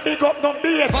 Me nah big up no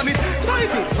beat. Me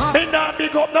nah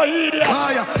big up no idiot.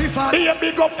 Me a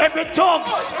big up every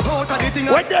thugs.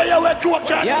 When they are where you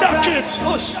can knock it.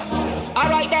 Push.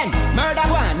 Alright then, murder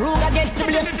one, Ruga get the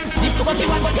blame. If you go to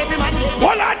one, but every man get.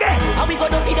 Hold on there. How we go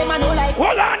to pay them and no like.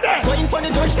 Hold on there. Going for the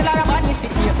judge till our badness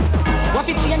sit here. What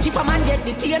if change if a man get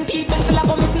the tea and people still a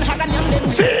go missing hag and young them.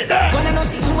 See that? Gonna no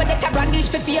sitting with the brandish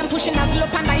for fee and pushing us low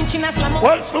and 9 chin a slam up.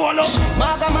 Well, STONELOVE.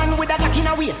 Maga man with a gack in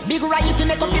a waist. Big rifle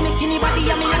make up in skinny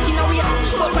body and me yak in a waist.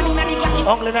 Show up in a the glacky.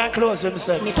 Only not close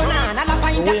himself.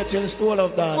 Wait till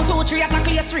STONELOVE dance. 1, 2, 3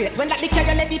 attack you straight. When that liquor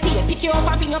you levitate. Pick you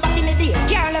up and ping you back in the days.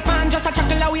 Carl left and just a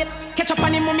chuckle away. Catch up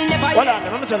on him mommy never. Hold on,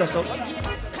 let me tell you something.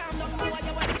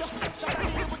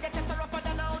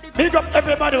 Big up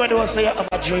everybody when they will say you have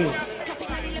a dream.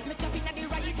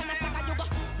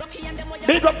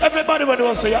 Big up everybody when they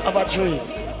will say you have a dream.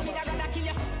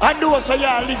 And they will say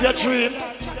you live your dream.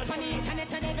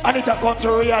 And it will come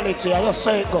to reality. I just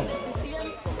say it go.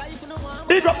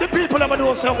 Big up the people that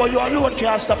will say, well, you alone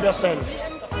can't stop yourself.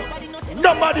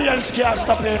 Nobody else can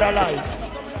stop you in your life.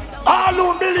 All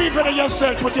who believe in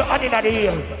yourself, put your hand in the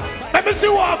air. Let me see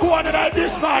what go on in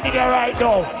this morning right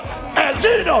now. Hey,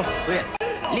 Genius.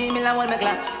 Leave me alone, my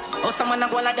glass. Oh, someone a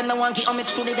go like them, no one give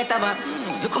homage to the data box.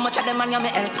 Look how much of them man you me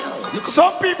help.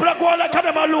 Some people are going like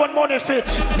them alone money fit.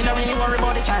 Me no really worry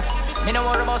about the chats. Me no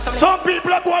worry about some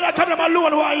people are going like them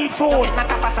alone who eat food.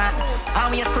 I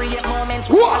always create moments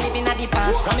where I live in the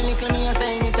past. From the little me I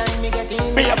say anytime me get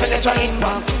in. Me a feel trying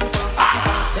man.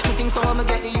 Set me things so I'ma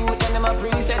get the youth and them a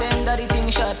pre-set them that the thing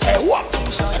shot. Hey, what?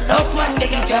 Enough man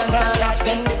get a chance and lap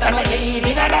spend it and I believe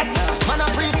in that. Man a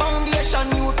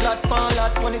pre-foundation, youth lot, pan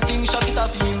lot. When the thing shot it a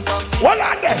film. What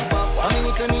on there? I mean,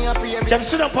 me a Them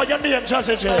sit up on your name,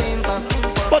 Jazzy J.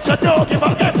 But you don't give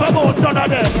a F about none of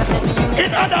them.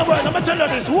 In other words, I'm tell you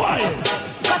this, why?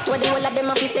 Cut with the whole of them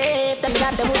up, safe. Them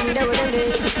got the wooden, they wouldn't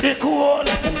be. They cool.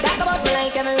 Them talk about me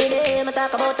like every day. I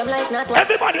talk about them like not one.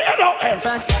 Everybody, hello,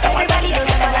 everybody just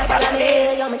follow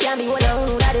me. Yo, me can't be one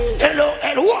on that day. Hello,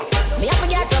 what? Me have to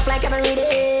get up like every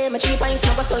day. My 3 pints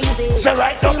never so easy. So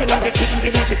right now, me like the king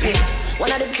in the city.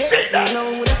 One of the jets, you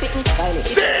know who the fit me. Kylie.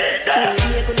 See that?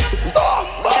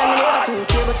 I'm never too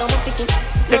clear, but I'm picking.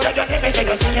 They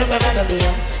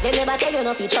never tell you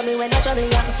no fi trouble when I trouble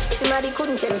ya. Somebody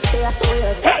couldn't tell you say I saw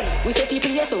you. We say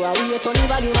people yes, so I we turn the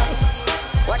value up.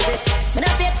 Watch this. Me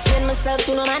not explain myself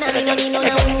to no man. I mean no need no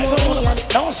opinion.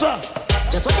 No sir.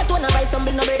 Just watch your tone and buy some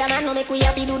no brother man. No make we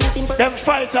happy do this simple. Them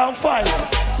fight and fight.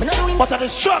 But the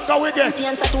stronger we get.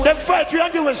 Them fight we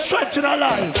and give us strength in our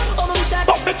life.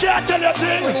 But me can't tell you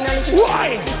thing.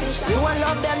 Why? Stone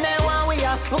love them they want we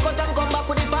are. Look out and come back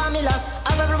with the formula.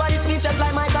 Have everybody speeches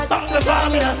like Michael. That's the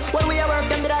formula. When we are work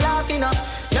them did a laugh you know.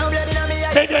 Now blood in me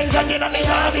eye. They get in on me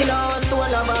heart.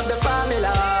 Stone love of the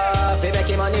formula. Fi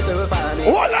make him money for family.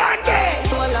 Hold on there.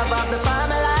 Stone love of the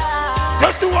formula.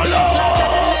 Let's do a love.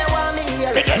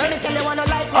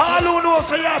 All who know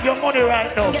so you have your money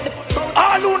right now.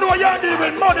 All who know you're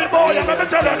dealing money, boy, I'm gonna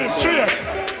tell you this straight.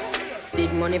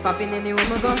 Big money popping in the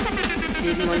room go.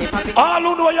 Big money popping. All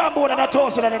who know you're more than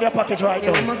 $1,000 in their pocket right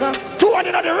now.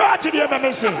 200 on the right in here, let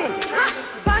me see.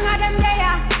 Fang of them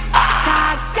there.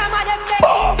 Tags, scam of them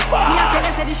there. Me a tell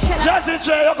you say the shell. Jazzy J,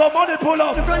 you got money pull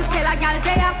up. The front sell a gal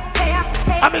there.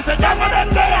 I mean say fang of them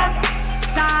there.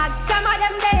 Tags, scam of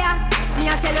them there. Me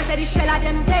a tell you say the shell of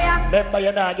them there. Remember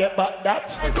you not get back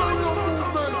that.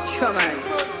 Sure man.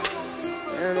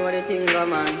 I don't know what you think of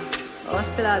man.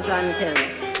 Hustlers and them.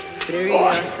 The real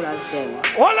hustlers them.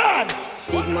 Hold on.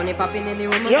 Big money popping in the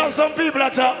woman. You have some people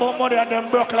that talk about money and them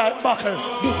broke like buckle.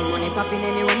 Big money popping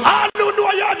in the woman. All who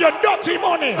know you have your dirty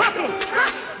money. Popping.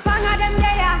 Fang of them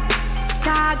there.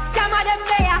 Tags, scam of them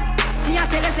there. Me a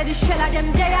tell you say the shell of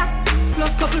them there.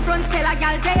 Plus couple front sell a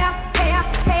gal there.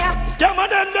 Scam of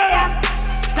them there.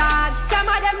 Tags, scam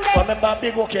of them there. Remember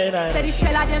big okay now. Say the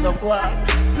shell of them. So go on.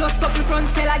 Plus couple front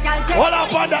sell a gal there. Hold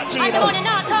up on that Gino. I don't want to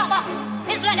talk about.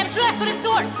 It's like them drive to the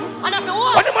store. And after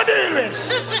what? What am I dealing with?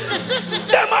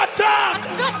 Them attack.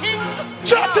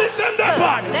 Chattings them the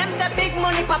pan. Them say big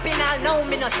money popping all now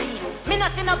me no see. Me no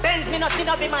see no Benz, me no see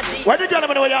no Bima G. Why the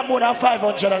gentleman know you have more than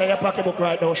 500 in your pocketbook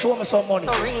right now? Show me some money.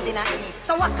 So reading a eat.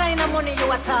 So what kind of money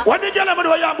you attack? Why the gentleman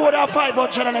know you have more than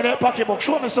 500 in your pocketbook?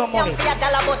 Show me some money. You feel $1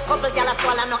 but couple $1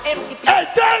 swallow no empty. Hey,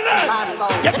 tell them.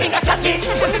 You think I chatting?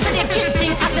 When me say the kid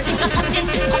thing, I think I chatting.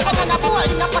 Come on a ball,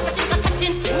 you know what I think I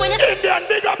chatting. Indian,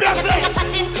 big up yourself.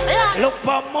 Look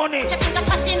for money.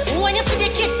 When you see the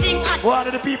kid thing, one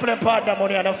of the people in part that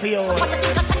money and I feel.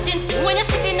 When you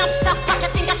see the knob stuff, what you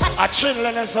think I chat? A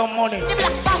children and some money. The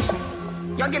black fashion.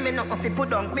 You give me nothing if put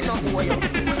down, me no owe you.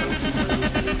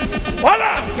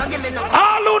 Voila! You give me nothing.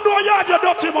 All who know you have your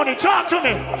dirty money, talk to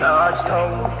me.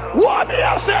 Touchdown. What me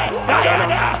I say?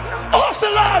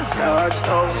 Hustlers.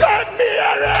 Touchdown. Send me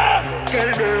here.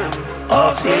 Tell them.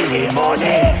 Hustle the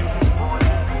money.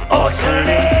 Hustle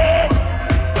it.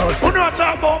 Who know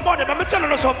talk about money? Let me tell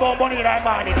you something about money that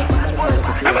money.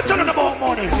 Let me tell you about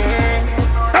money.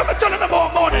 Let me tell you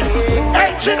about money.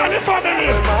 Engine and the family.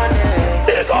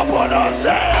 Big up what I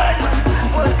say.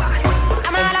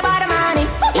 I'm all about the money.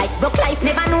 Like broke life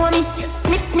never know me.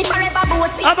 Me forever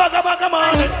bossy. Abaga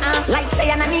money. Like say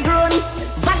I'm a Negro.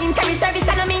 Voluntary service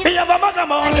and me. Be a baga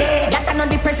money. That I know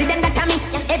the president that I me.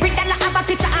 Every dollar have a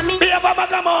picture of me. Be a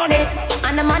baga money.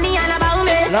 And the money all about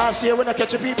me. Last year when I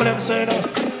catch people them say no.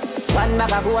 One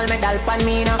bag of gold medal pan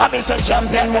me no. I be say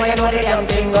champion boy, you know the damn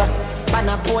thing. Pan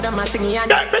a pour them a singing and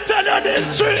let me tell you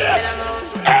this straight.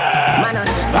 Man,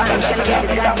 shall get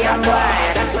the goddamn boy.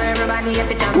 That's where everybody get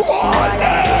the jump.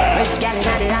 Rich gal in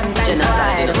the land.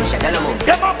 Genocide.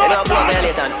 You know about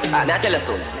Militant. I tell you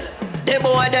soon. The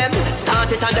boy them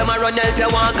start it and them a run help you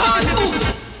walk on.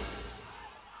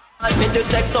 Me the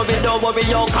sex so we don't worry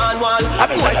you can't wall.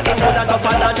 Boy skin good and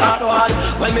tougher than hard wall.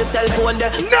 When me cell phone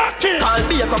there, knock it. Call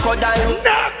me a crocodile,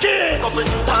 knock it. Couple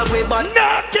talk with but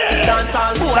knock it. Dance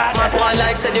all boy, mad one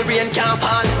like say the rain can't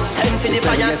fall. Send for the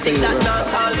fire stick that not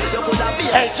stall. You could have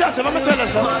been. Hey Joseph, I'm gonna tell you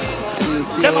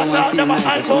something. Never talk, never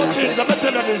hide about things. I'm gonna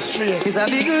tell you this straight. It's a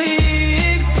big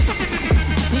league.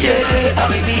 Yeah,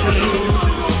 I'm a big league.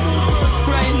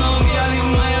 Right now, me I live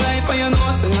my life and you know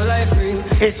I my life real.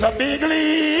 It's a big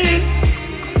league.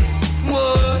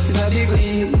 Whoa, it's a big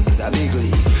league. It's a big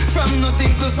league. From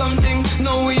nothing to something,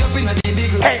 now we up in a big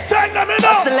league. Hey, tell them it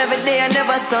up. Hustle every day and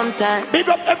never sometime. Big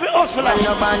up every hustler. When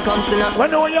no band comes to knock.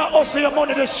 When you hustle your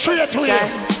money, they straight to you.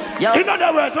 Yo. In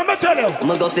other words, let me tell you.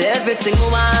 I'ma go for everything I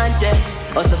want, yeah.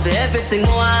 Also for everything I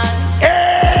want.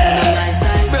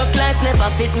 Hey. Broke life never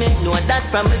fit me. Know that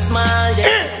from a small,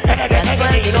 yeah. That's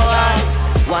why you go on.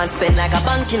 Want spend like a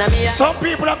bank in a me. Some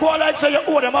people are going like say you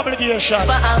owe them obligation.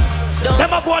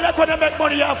 Them are going like when they make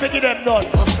money, you have to give them done.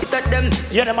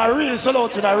 Yeah, them are real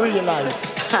salute in a real life.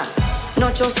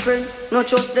 Not just friend, not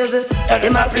just devil.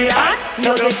 Them a play hard,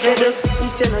 you get devil.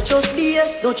 If you not just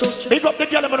BS, not just big up the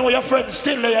girl and know your friends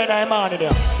still there in the man in there.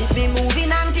 If me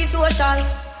moving anti-social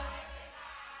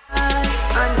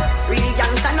and real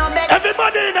gangsta no beg.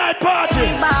 Everybody in that party,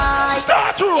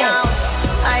 start to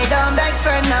I don't beg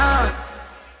for now.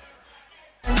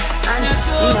 And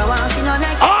you know I see no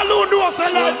next. All who know us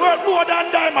alive worth more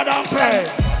than diamond and pray.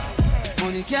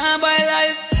 Money can't buy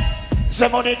life. Say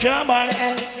money can't buy.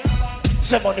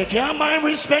 Say money can't buy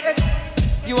respect.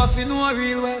 You have to know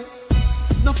real wealth.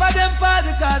 No for them fall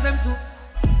because them too.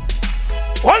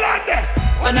 Hold on there.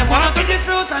 When them want to the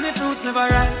fruits and the fruits never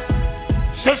ripe.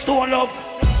 Say STONELOVE.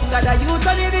 Got a youth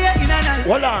on the day in a night.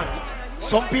 Hold on.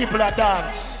 Some people are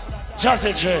dance.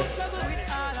 Jazzy J.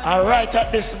 And right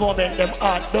at this moment, them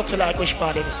heart dirty like which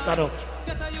part of the stand up.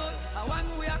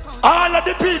 All of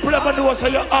the people ever know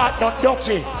say your heart not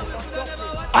dirty.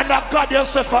 And that God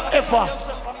yourself forever.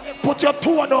 Put your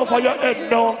tone over your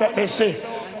head now, let me see.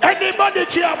 Anybody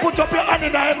can put up your hand in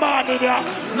a man in there.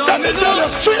 Let me tell you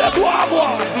straight to our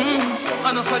boy.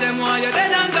 I know for them why you're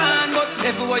dead and gone, but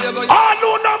everywhere you go. I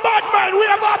know no bad man, we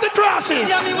have all the crosses.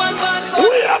 We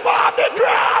have all the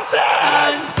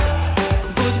crosses.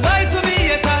 Goodbye to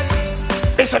me, haters.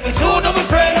 It's a soon of a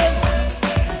friend.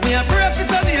 Me a prophet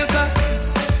of me,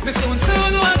 me soon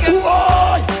will get.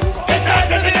 Whoa! It's hard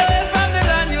to be away from the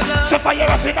land you love. So fire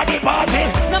us in the party.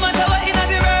 No matter what in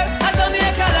the world, I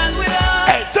Jamaica land we love.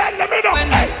 Hey, tell them it up.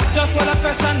 Hey. Just while I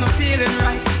fresh and I'm feeling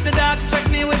right. The dogs check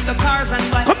me with the cars and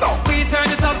bikes. We turn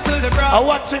it up to the brow. I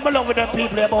want to belong with them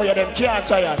people about you, them can't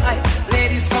tire.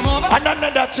 Ladies come over. And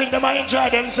another thing, them enjoy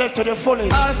themselves to the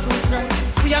fullest. All fruits right.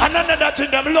 And another thing,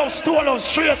 them love STONELOVE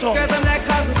straight up. Girls I'm like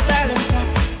Cosby style and pop.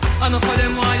 I know for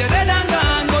them why you're dead and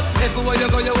gone, but everywhere you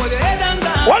go you hold your head and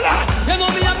down. Voila! You know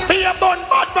me I'm be a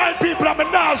bad mind people, I'm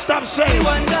now stop saying.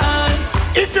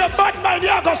 If you're bad mind,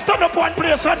 you're going to stand up one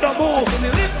place and don't move.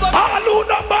 All who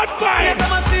know bad mind,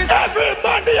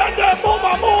 everybody and them move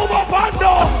up and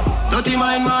down. Dirty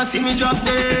mind man see me drop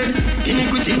dead.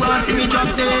 Iniquity man see me drop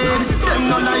dead. Them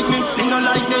no like me, me no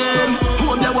like them.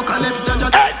 Who they walk a left judge.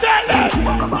 Hey, tell them.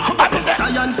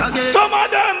 Science again. Some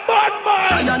of them bad mind.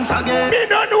 Science again. Me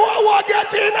don't know what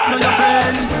get in on your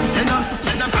friend. Send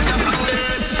a fire from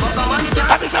them.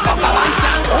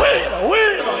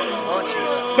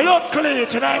 Blood clear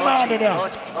tonight, man.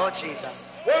 Oh,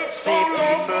 Jesus. Say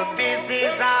people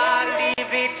business, I'll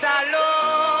leave it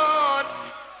alone.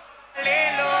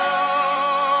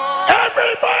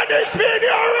 Everybody spin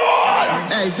your roll.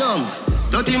 Hey, Zong.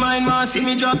 Dirty mind man see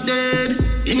me drop dead.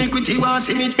 Iniquity man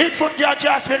see me. Big foot girl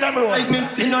can't spin them roll. Like me,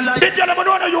 no like. Big girl, I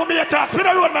know you me attack. Spin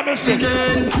the roll, my message. All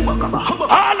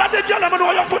of the girl, I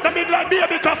know your foot the big like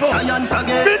baby couple. Science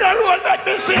again. Spin the roll, let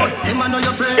me see. Him and know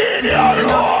your friend. Spin your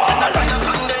roll.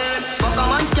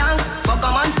 Pokemon scan,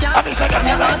 Pokemon scan. Can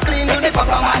you heart clean? You the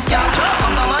Pokemon scan.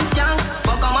 Pokemon scan,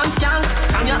 Pokemon scan.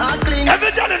 Can you heart clean?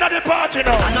 Every girl in the party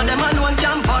now. I know them alone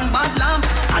camp on bad lamp.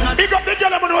 Big up the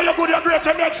girl, I know you're good, you're great,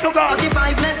 and next to God.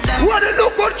 45 let them. What a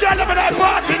look good girl in that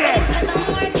party there.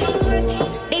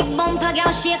 Big bumper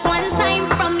girl shake one time.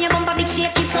 From your bumper big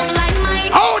shake it up like mine.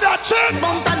 How that chick?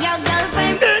 Bumper girl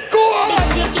time. Big cool. Big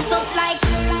shake it up like.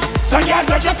 So girl,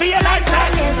 don't you feel like that?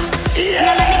 Yeah.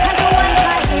 No, let me cut for one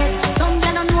like this. Some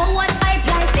girl don't know what life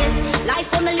is. Life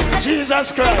for me little.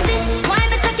 Jesus Christ. Why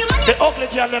me take your money? The ugly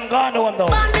girl them gone on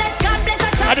now. God bless a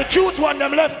child. And the cute one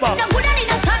them left back. No good any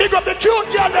no time. Big up the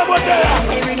cute girl them over there.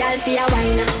 Every girl feel a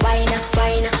whine.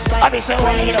 I be say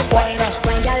whine. Wine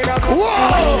girl rock.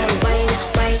 Whoa.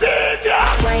 Sit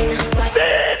ya.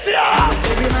 Sit ya.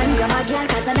 Every man grab a girl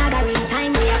 'cause another in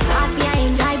time. We a party I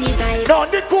enjoy the vibe. No,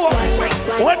 Nico.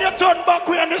 When you turn back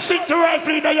we and the sink the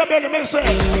rifle in your belly, me say.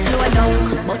 Slow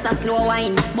down, bust a slow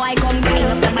wine. Boy come bring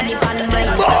up your body pan mine.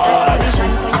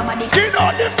 Skin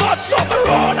on the fat summer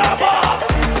round about.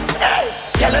 Hey.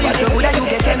 Girl, if you good and you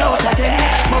get 10 out of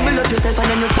 10. Mumble up yourself and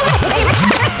then you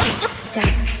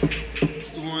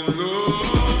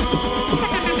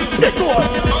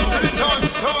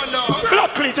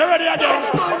Blood cleat already again.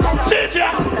 Sit ya.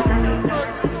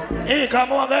 Hey,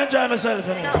 come on, I enjoy myself. I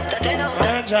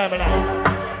enjoy my life.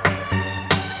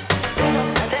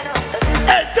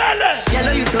 Hey, tell us.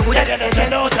 Yellow you so good at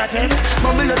 10 out of 10.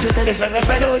 Mumble up yourself. It's a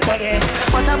red out again.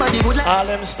 What about the good like? All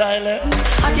them style.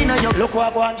 Look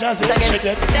what one Jazzy. She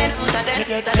get 10 out of 10. She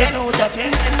get 10 out of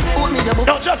 10. Hold me the book.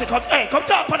 No, Jazzy, come. Hey, come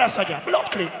talk on us again.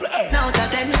 Blood clip. Hey. 10 out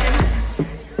of 10.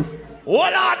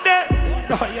 Hold on there.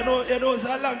 No, you know, it's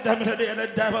a long time in the day and the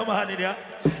time of morning, yeah.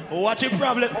 What's your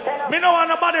problem? Me no want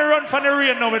nobody run from the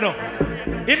rain now, me know.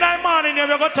 In the morning, you're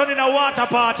going to turn in a water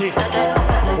party.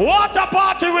 Water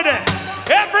party with it.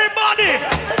 Everybody,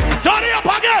 turn it up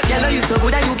again. Yellow you so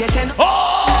good that you get 10.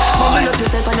 Oh! Mumble up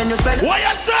yourself and then you spread. What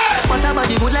you say? What about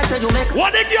the good like that you make?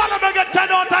 What the girl that get 10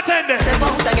 out of 10 then? Step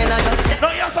out again and just. No,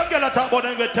 you have some girl that talk about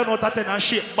them get 10 out of 10 and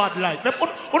shape bad like. They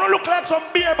don't look like some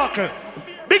beer buckle.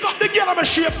 Big up the girl that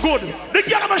shape good. The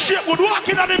girl that shape good, walk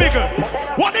in on the middle.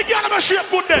 What the girl that shape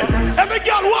good there? Every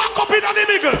girl walk up in on the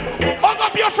middle. Hug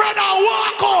up your friend and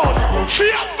walk out.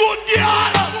 Shape good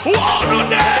girl. Walk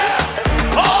on there.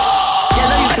 Oh!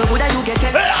 Yellow you so good that you get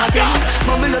 10.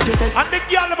 Mumble up yourself. And the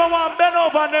girl that want bend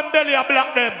over and them belly a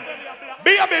black them.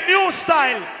 Be a new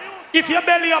style. If your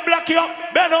belly a black you up,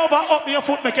 bend over up your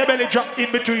foot, make your belly drop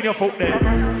in between your foot there.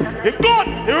 You good,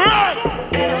 you right.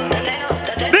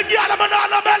 The girl that have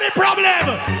a belly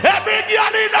problem. Every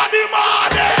girl in the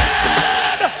morning.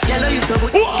 Yellow you so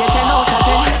good, get 10 out of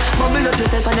 10. Mumble up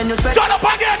yourself and then you spread. Turn up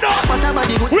again now. What about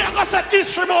the good? We are going to set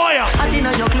history more. I think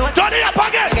your clothes. Turn it up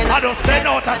again. I just 10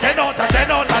 out of 10 out of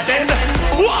 10 out of 10.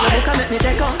 Why? You can make me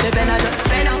take out the pen. I just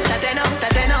 10 out of 10 out of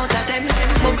 10 out of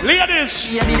 10. Ladies,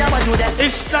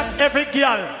 it's not every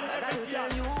girl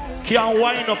can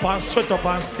wind up and sweat up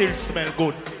and still smell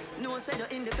good.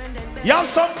 You have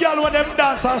some girl when them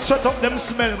dance and sweat up them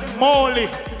smell molly.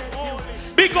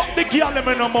 Big up the girl them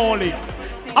in the molly.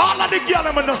 All of the girl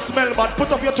them in the smell bad.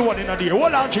 Put up your two in the ear.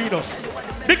 Hold on, Jesus.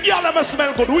 The girl them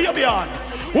smell good. We have your hand.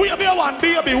 We have your hand,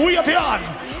 baby. We have your hand.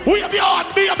 We have your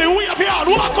hand, baby. We have your hand.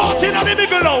 Walk out in the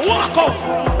middle now. Walk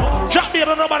out. Jack me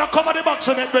and nobody cover the box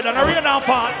of it, brother. And I rain out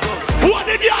fast. What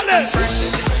the girl is?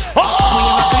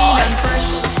 Oh!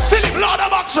 Philip, Lord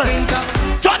of Boxing.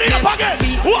 Turn it up again.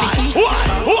 Why?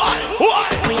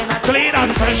 Clean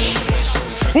and fresh.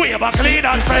 We have a clean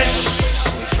and fresh.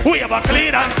 We have a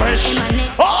clean and fresh.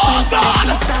 Oh, God.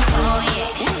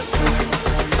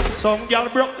 Some girl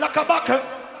broke like a buckle.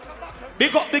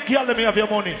 Big up the girl that may have your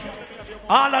money.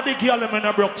 All of the girl that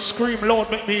may broke. Scream loud,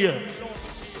 make me hear.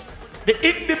 The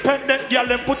independent girl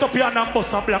them put up your hand and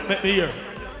bust a black, make me hear.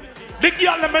 The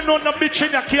girl that may know the bitch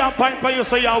in your can't find for you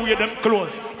so you wear them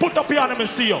clothes. Put up your hand and me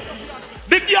see you.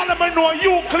 The girl that may know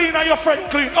you clean and your friend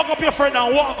clean. Hug up your friend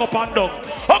and walk up and down.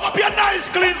 Hug up your nice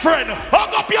clean friend.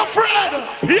 Hug up your friend.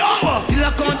 Yo. Still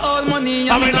I count all money.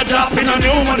 I'm in a drop in a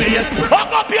new money yet.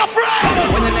 Hug up your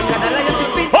friend. When you make a dollar you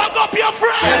spin. Hug up your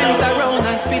friend. Turn it around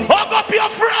and spin. Hug up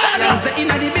your friend.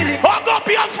 Hug up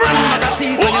your friend.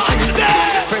 Watch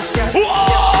that. Fresh cash.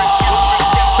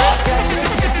 Fresh cash.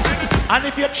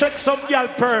 And if you check some girl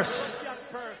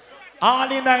purse, all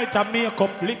the night I make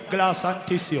up lip gloss and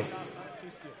tissue.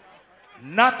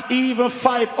 Not even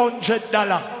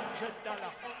 $500.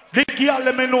 The girl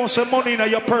let me know some money in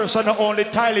your purse and only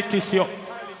toilet tissue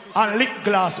and lip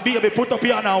gloss. Baby, put up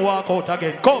your hand and walk out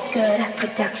again. Go. Good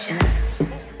production.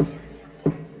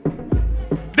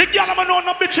 The girl let me know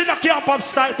no bitch in a camp of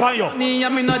style for you. All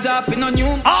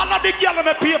of the girl let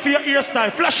me pay for your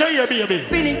hairstyle. Flash your hair, baby.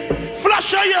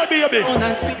 Flash your hair, baby.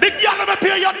 The girl let me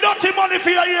pay your dirty money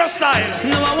for your hairstyle.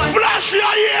 Flash your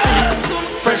hair.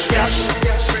 Fresh cash.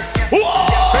 Whoa!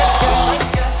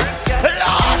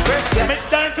 Lord! Make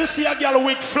time to see a girl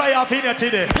wig fly off in here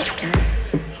today.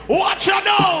 Watch her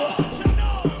now!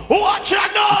 Watch her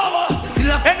now!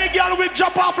 Any girl wig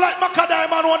drop off like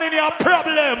macadam and one in your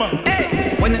problem. Hey,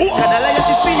 when you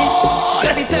spin it,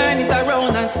 if you turn it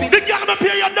around and spin. The girl will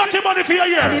pay your dirty money for your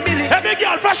hair. Every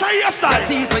girl fresh her hairstyle.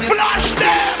 Flash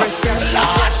them!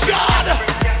 Lord God!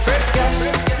 Fresh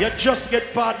cash. You just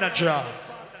get partner job.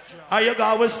 Are you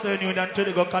going to Western Union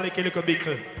to go call it a little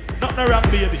bickle? Nothing wrong,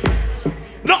 baby.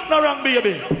 Nothing wrong,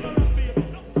 baby.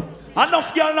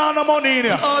 Enough girl now no money in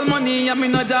here. All money, I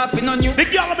mean no job in on you. The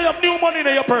girl may have new money in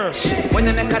your purse. When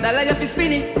you make a dollar, you fi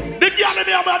spin it. The girl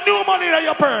may have new money in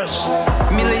your purse.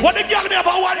 When the girl may have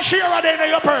a one share a day in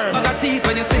your purse. I got teeth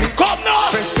when you see me. Come now.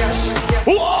 Fresh cash.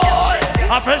 Whoa!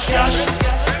 A fresh cash.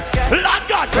 Lord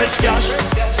God, fresh cash.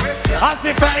 As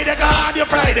the Friday gone, your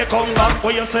Friday come back.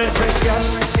 What you say? Fresh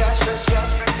cash.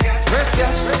 Fresh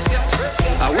cash.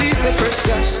 I we say fresh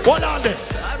cash. Hold on there.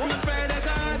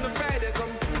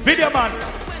 Video man.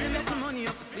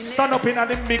 Stand up in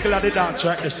the middle of the dance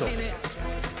right there, so.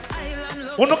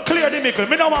 We don't clear the middle.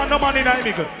 Me don't want no man in the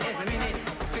middle.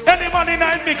 Any man in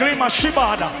a mickle in my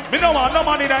shibada. Me no want no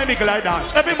man in a mickle like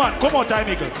dance. Every man come out time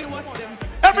mickle.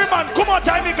 Every man come out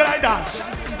time mickle like dance.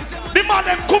 The man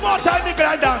them come out time mickle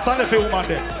like dance and the woman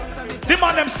there. The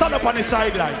man them stand up on the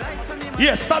sideline.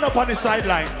 Yeah, stand up on the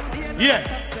sideline. Yeah.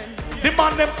 The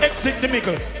man them exit the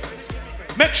mickle.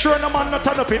 Make sure no man not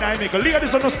turn up in a mickle.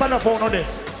 Ladies don't stand up on no day.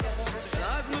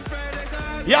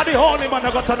 You're the only man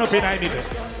that got turn up in a mickle.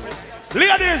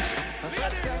 Ladies,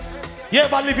 you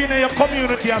ever live in your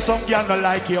community and some girl don't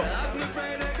like you?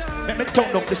 Let me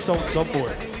turn up the sound some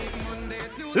more.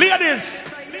 Ladies,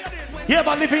 you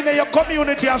ever live in your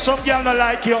community and some girl don't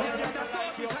like you?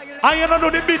 And you don't know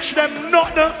the bitch them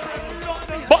nothing,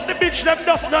 but the bitch them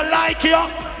does not like you.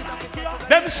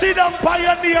 Them sit down by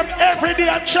your name every day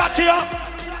and chat to you.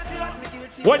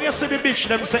 When you see the bitch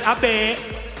them say, Abe,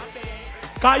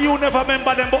 cause you never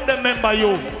remember them, but them remember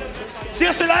you. See,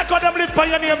 you see like how them live by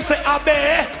your name say,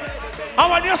 Abe. And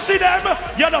when you see them,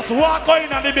 you just walk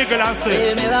in on the big and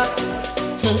say,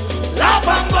 laugh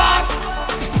and go.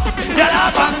 You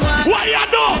laugh and go. What you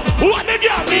do? What the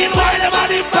girl mean? Why never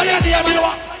live by your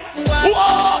name?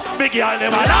 Whoa, big girl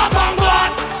never laugh and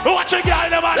go. Watch a girl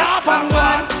never laugh and go.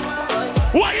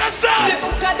 What you say?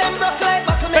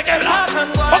 Make him laugh.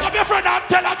 Hook up your friend and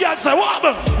tell a girl, say, what?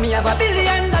 Me have $1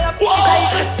 billion.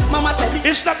 Mama said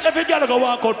it's not every girl go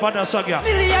walk out for the song, yeah.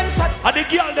 And the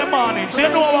girl the morning, so you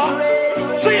know what?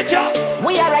 See it, yeah.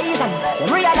 We are reason. The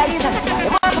man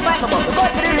to fight my mom. Go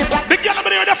to the rip. The girl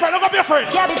over there with your friend. Hook up your friend.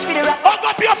 Yeah, bitch, for the rap. Hook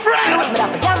up your friend.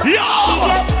 Yo.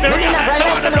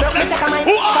 Plus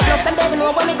them they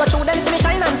know when me go through them see me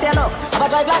shine and say no. I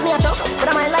drive like me a truck, but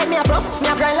I mind like me a prof. Me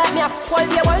a grind like me a all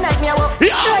day all night me a work.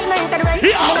 Right night and right.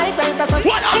 Me night grind to sun.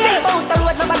 What happened? About the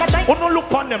road nobody try. Oh no,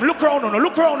 look on them. Look round on them.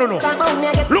 Look round on them.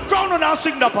 Look round on them and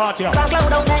sing the party.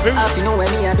 If you know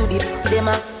when me a do the them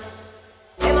a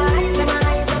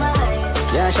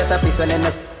yeah, shut up, listen and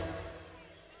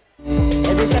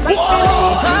every step I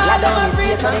take, down is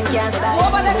place so them can't stop.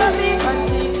 Over the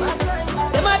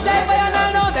them a jive by and I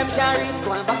know them can't reach.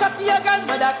 Go and back up your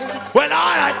grandmother can reach. Well,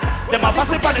 alright, them a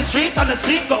pass it on the street and the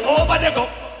seat go over they go.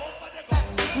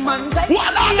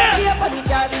 What are they?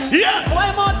 Yeah.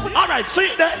 Alright, see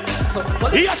it there.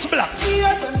 Yes, blacks. You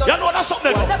know that's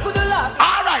something.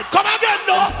 Alright, come again,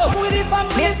 no.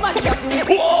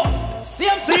 Whoa.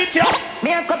 See it, yeah.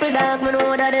 Me a couple dogs, me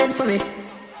know that ain't for me.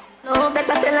 No, that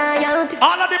I say loyalty.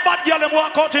 All of the bad girl them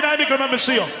walk out in a big remember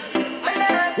see you.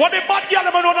 What the bad girl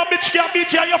them know no bitch can't beat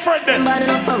you and your friend there.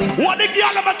 What the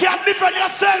girl them can't defend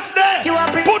yourself there.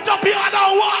 Put up your hand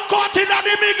and walk out in a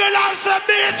big and say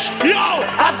bitch. Yo.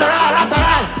 After all.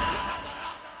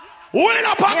 Wheel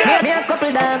up again. Me a couple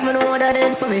dogs, me know that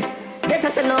ain't for me. That I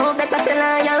say love, that I say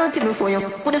loyalty before you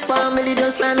put the family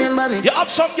just remember me. You have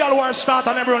some girl who are start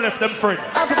and everyone left them friends.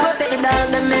 I can protect the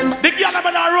dog, remember. The girl them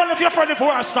not run if your friend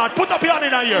before I start. Put up your hand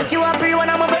in a year. If you are free when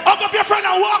I'm a bit. Hug up your friend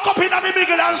and walk up in the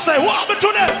middle and say, what happened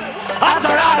to them?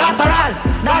 After all.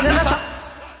 Dog in the sun.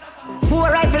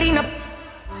 4 rifle in a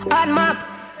hard map.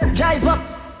 Drive up.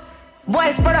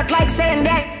 Boys product like saying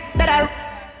that I.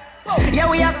 Yeah,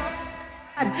 we have.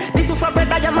 This is for bread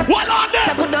that you must. What on them?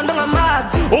 Check down a mad.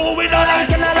 Who we don't like?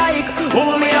 Can I like?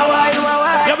 Who me a why?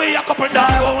 Give me a couple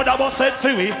dogs. Who that was said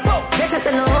for me? That I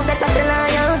say love, that I say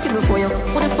loyalty before you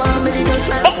put the family just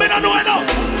like. But me not know enough.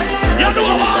 You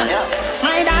know what?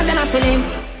 My dog them a feeling.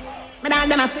 My dog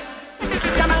them a feel.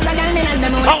 Come on, the girl in the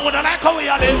mood. I would like how we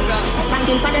are live.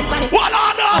 Punching for the funny. What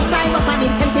on them?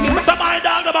 So my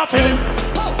dog them a feeling.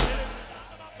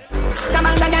 Come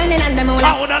on, the girl in the mood.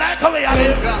 I would like how we are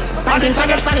live. Punching for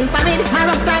the funny family. My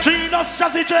rough time. Genius,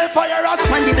 Jazzy J, fire us.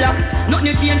 On the block,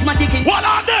 nothing change my ticket. What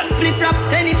on them? Split rap,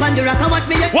 any pan the rock, watch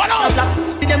me yet. What on?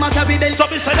 Them a carry bell. So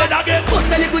me say that again. Put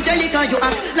belly to jelly, cause you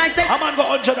act like that. A man go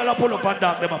 $100 pull up and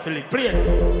dog them a feeling. Play it.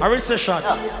 A recession.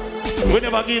 We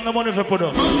never give him the money for put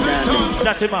up.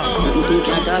 That's him man.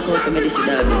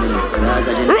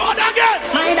 Run again.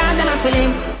 My dog them a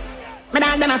feeling. My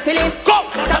dog them a feeling. Go.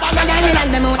 Come on, the girl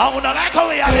in the mood. I would like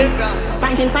how we are live.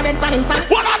 Punching for the funny family.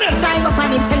 What on them? Style go for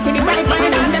me. Empty the bright.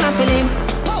 My dog them a feeling.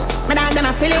 My dog them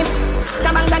a feeling.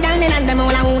 Come on, the girl in the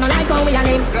mood. I wanna like how we are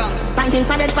live. Punching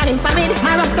for the funny family.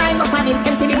 My rough style go for me.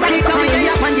 Empty the bright.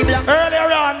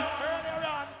 Earlier on,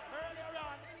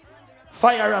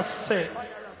 fire us say.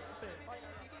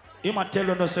 He might tell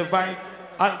you no say Vybz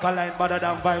alkaline better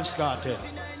than Vybz cartel.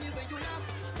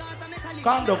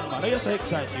 Calm down, man. You're so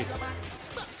excited.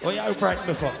 What are you frightened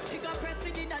me for?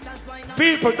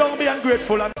 People, don't be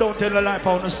ungrateful and don't tell the lie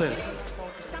about yourself.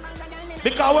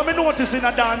 Because when we notice in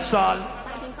a dance hall,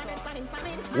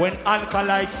 when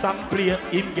alkaline song play,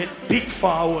 him get big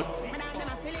forward.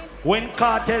 When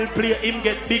cartel play, him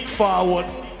get big forward.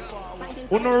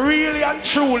 who really and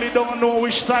truly don't know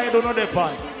which side you know they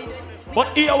find.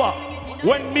 But here what?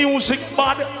 When music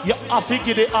bad, you have to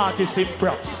give the artist him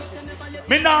props.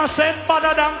 Me not say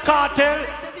better than Cartel,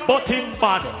 but him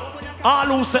bad. All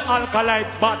who say Alkaline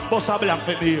bad, Bossa Blanc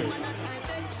for me here.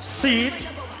 See it?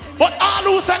 But all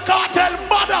who say Cartel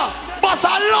bad,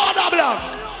 Bossa Loda Blanc.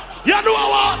 You know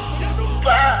what?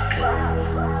 Fuck.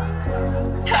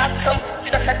 Talk some,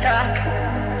 see us attack.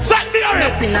 Set me here.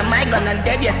 Nothing on my gun and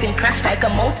dead, yes, him crash like a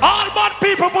moat. All bad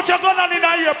people put your gun on in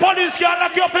a ear. Police can't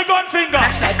lock you up your gun finger.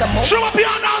 Crash like a moat. Show up your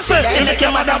announcement. You make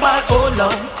your mother ball, oh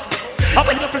Lord.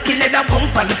 When you freaking let that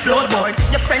bump on the floorboard,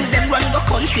 your friend them run the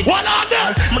country. What are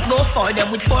them? Must go for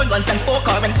them with 4 guns and 4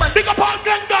 cars and fun. Big up all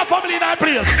Glengar family in that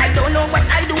place. I don't know what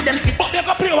I do them see. But they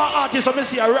can play with artists so me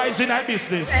see a rise in that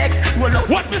business.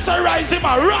 What me say rise him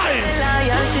a rise?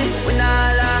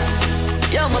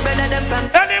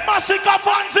 Any Massacre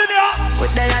fans in here?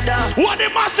 What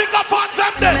the Massacre fans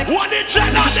them there? What the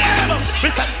Jenna them?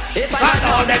 Listen, if I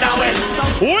know then I will.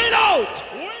 Win out.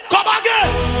 Come again.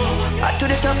 To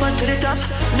the top and to the top.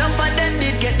 None of them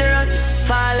did get the run.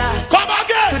 Fall out. Come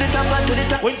again. To the top and to the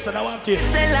top. Winston, I want you.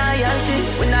 Say loyalty.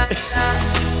 We not.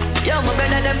 Yo, my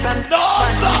brother them from. No,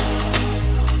 sir.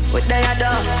 What they are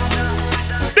done.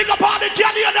 Big up all the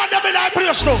Canadian and them in that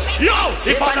place now. Yo,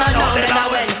 if I don't know then I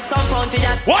will. Some pound for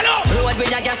just. What up? Road with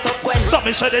your gas up when. Some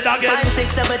me said it again. 5,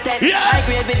 6, 7, 10. Yeah. I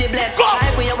grade with the blend. Go. I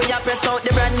we are press out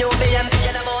the brand new BM.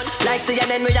 Like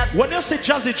CNN we have. When you see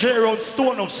Jazzy J around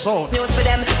Stone of Sound, news for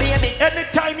them, baby.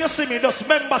 Anytime you see me, just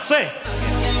remember say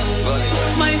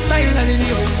my style of the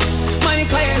news, my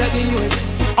style of the news.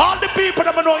 All the people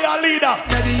that know you're a leader.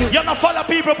 You're not follow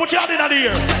people, put your hand in the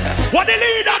ear. What the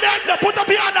leader then, put up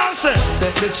your hand and say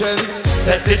set the trend,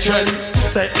 set the trend,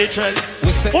 set the trend.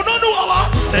 Who don't know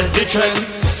what? Set the trend.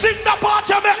 Sing the part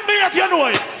you make me if you know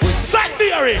it. Set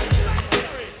the ear.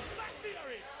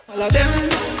 All of them,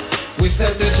 we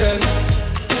set the trend.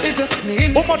 If you see me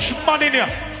in. How much money in here?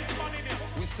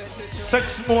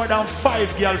 6 more than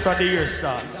 5 girls from the year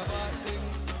start.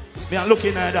 Me are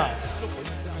looking at that.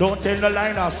 Don't tell the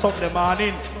line or suck the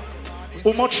morning.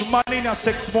 How much money in a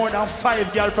 6 more than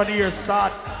 5 girls from the year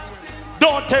start?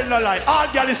 Don't tell the lie. All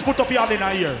girls put up your hand in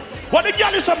a year. What the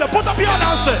girl is up there, put up your hand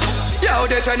and say yo,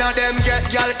 they trying to them get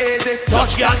girl easy,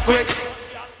 touch girl quick.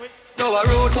 No a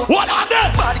rude. What are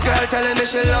them? Bad girl telling me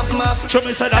she love my show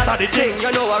me say that are the thing.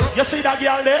 You know a you see that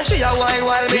girl there? She a wine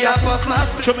while me a puff my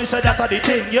show me say that are the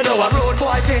thing. You know a road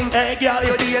boy thing. Hey girl,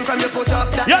 you the end from you put up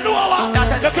that. You know what?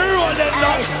 You can roll them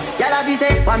down. Y'all have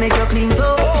say, why make you clean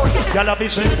so? Y'all have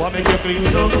say, why make you clean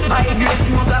so? I grade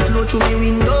smoke a flow through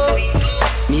me window.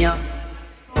 Me a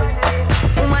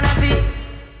woman a feel.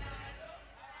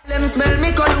 Let me smell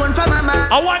me cologne from a man.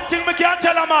 One thing me can't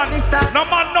tell a man. No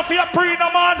man, no fear pre, no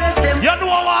man. You know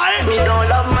why? Me don't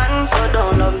love man, so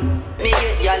don't love me.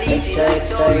 Extra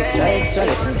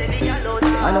lessons.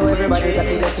 I know everybody got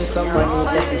to listen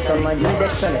someone need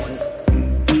extra lessons.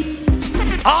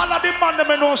 All of the man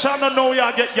them know say no know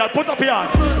you get y'all put up your hand.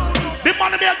 The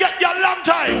man them get y'all long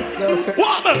time.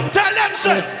 What man? Tell them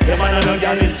say. The man know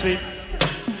y'all is sweet.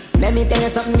 Let me tell you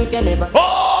something if you never. Oh!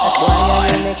 That's why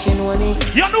your connection money.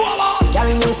 You know what?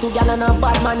 Carry news to gal and a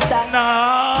bad man style.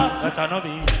 Nah, that's not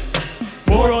me.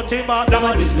 Pour out him out, them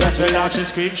a disgrace. Well, now she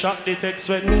screenshot the text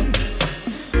when me.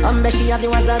 She have the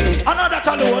ones of it. I know that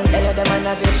alone.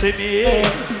 See me.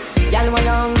 Y'all want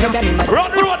young, you can run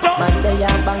the road down. Man, they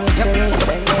are banging for it.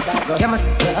 You must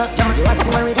go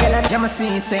and retell them. You must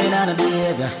see it saying on the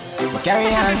behavior. But carry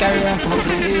on from a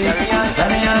place. So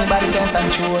anybody can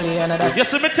control it. You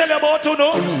see me tell you about you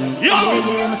know? Yo!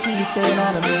 Yeah, must see it saying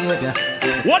on the behavior.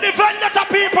 What the vendetta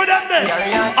people them there?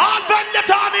 All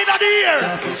vendetta in the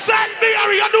ear. Send me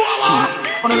here, you know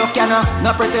what? Wanna look ya no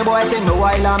pretty boy thing me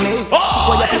while on me.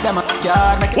 Oh! You put them a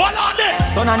yard, make it. What on there?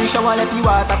 Turn on the shower, let you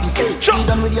water be stay. She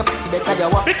done with your better you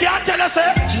want. Me can't tell you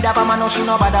say. She da man no she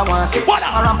no bad one say. What?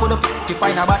 Around for the to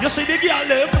find a bad. You see the girl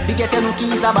them? We get no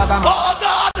keys a bag of. Oh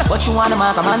God! But you wanna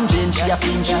make a man change, she a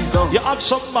fiend, she's done. You have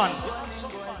some man.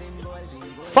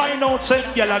 Find out say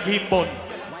girl a give him bun.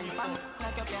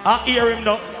 I hear him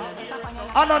now.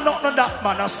 I know nothing on that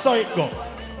man, I saw it go.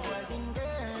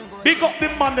 Big up the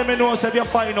man them know say you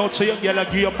find out say your girl a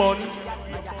give you bun.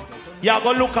 You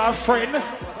go look at a friend.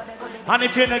 And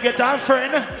if you don't get a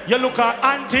friend, you look at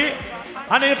auntie.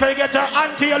 And if you get your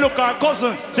auntie, you look her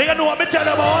cousin. So you know what me tell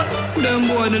you about? Them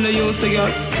boy then they used to get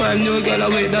 5 new girl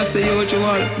away, that's the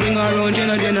usual. Bring her around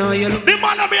Jenna yellow. The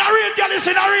man will be a real girl is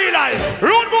in a real life.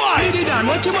 Rude boy. Lady Dan,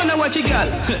 what you wanna watch a girl?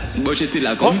 But she still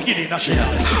a come. Come get in a shit.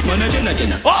 Man a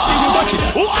Jenna. Oh, watch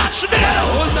them. Oh,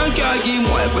 some can't give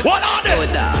more effort. What are they?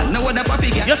 Now what the puppy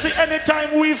girl? You see,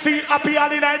 anytime we feel happy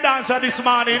all in our dancer this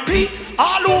morning,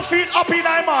 all who feel happy in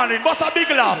our morning, bust a big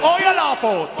laugh. Oh, you laugh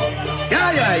out.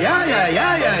 Yeah.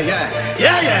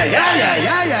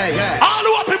 All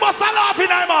who happy must laugh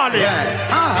in our morning.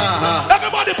 Yeah.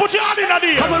 Everybody put your hand in the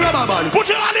ear. Have a rubber band. Put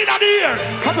your hand in the ear.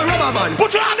 Have a rubber band.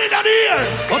 Put your hand in the ear.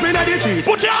 Up in the tree.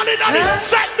 Put your hand in the ear.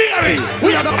 Set Mary.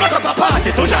 We are gonna match up a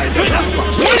party tonight.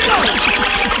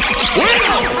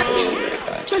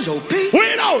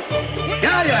 We know.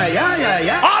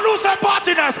 Yeah. All who say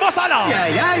party nice must laugh. Yeah.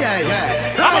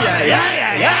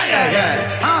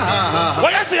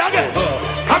 What you see again?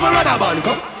 Have a rubber band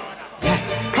cup.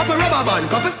 Have a rubber band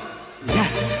cup.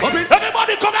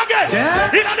 Everybody come again.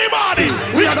 Yeah. In the morning.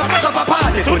 We are gonna match up a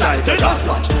party tonight. Just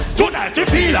watch. Tonight you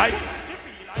feel like.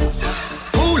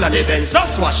 Cool and the Benz.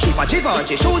 Just watch. If a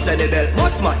Givenchy shoes then the belt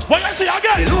must match. What you see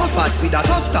again? The loafers with a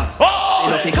tough top. Oh.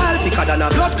 Enough equal thicker than a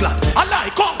blood clot. I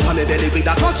like come. And me belly with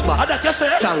a clutch back. And that you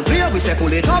say? Sound clear, we say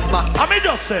pull it up back. I mean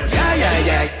just say.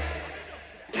 Yeah.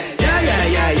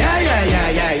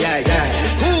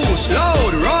 Push,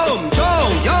 load, rum,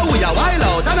 drone. Yo, we are wild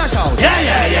out and a shout. Yeah.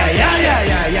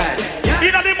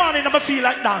 In the morning, I feel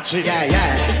like dancing.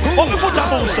 Yeah. Oh, me foot a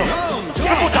bounce up.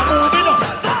 Me foot a move, you know.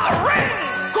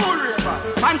 Cool ravers.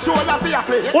 Man, shoulder for your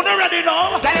flick. Who not ready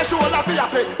now? Tell your shoulder for your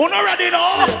flick. Who not ready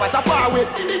now? What's a power with?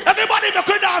 Everybody make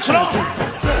a dance now.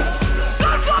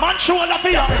 Man, shoulder for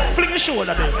you. Fling your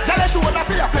shoulder there. Tell your shoulder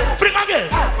for your flick. Fling again.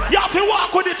 You have to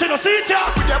walk with it, you know. See it here?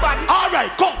 All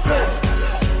right, come.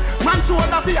 Man,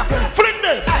 shoulder for your flick. Fling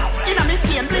there. In a mid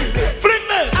chain, bling. Fling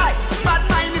there. Bad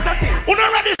mind is a sin. Who not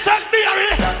ready? Set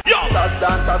Mary. Yo.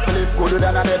 Dancers flip good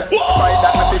than a dead. Fight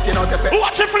that me picking out the face.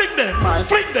 Watch it fling them.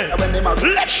 Fling them.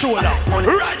 Left shoulder.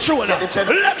 Right shoulder.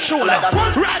 Left shoulder.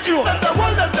 Right shoulder.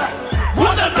 Hold them there.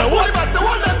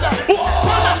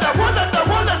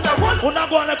 We're not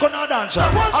going to go now dance.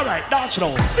 Alright, dance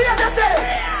now. See what you say.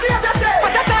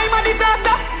 What a time of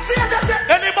disaster. See what you say.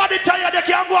 Anybody tired, they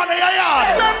can't go on your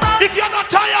yard. If you're not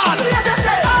tired, see what you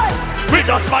say. we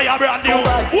just fire brand new.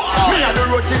 Me and the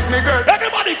road kiss me girl.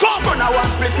 Everybody come. Run a one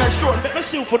split, make sure. Let me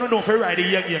see if you don't know if you ride the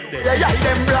young there. Yeah,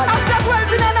 them brand. After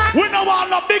 12 in a night. We know all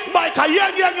the big bike, a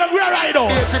young, we ride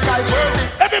on.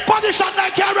 Every position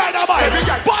I can ride a bike.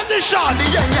 Position. The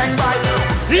young bike.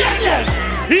 Young.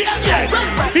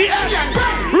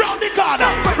 Round the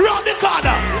corner.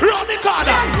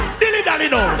 Dilly-dally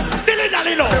no.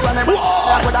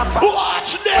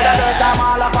 Watch there.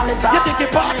 You think the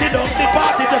party done, the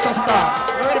party just a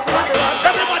start.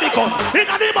 Everybody come. In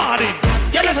the morning.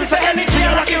 Yeah, this is the energy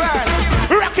of Rocky World.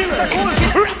 Rocky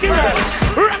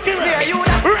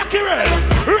World.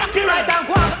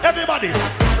 Everybody.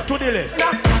 To the left.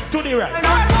 To the right.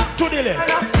 To the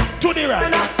left. To the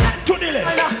right. To the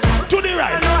left. To the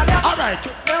right. All right.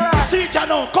 See it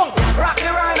now. Come. Rock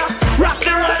the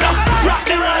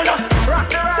rider.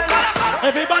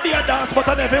 Everybody a dance, but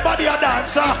not everybody a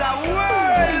dancer.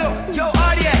 Yo,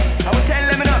 audience, I will tell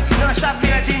them no shop for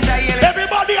your ginger ale.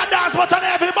 Everybody a dance, but not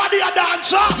everybody a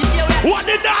dancer. What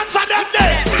the dancer them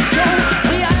there?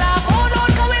 We are love, oh no,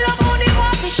 come we love on the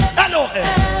party. Hello,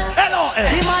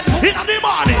 in the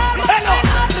morning. Hello.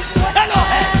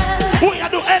 We are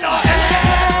do hello.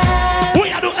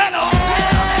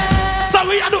 So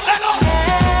we are do hello.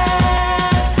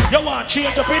 You want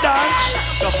change up the dance?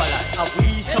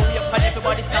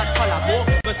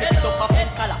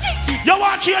 You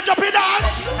want change up your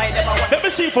dance? Let me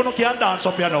see if you can dance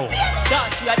up here now.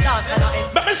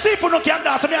 Let me see if you can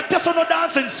dance. Me a test on no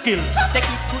dancing skill.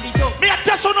 Me a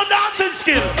test on no dancing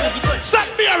skill.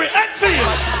 St. Mary,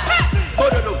 Enfield.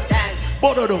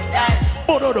 Bododo.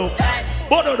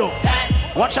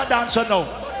 Watch a dancer now.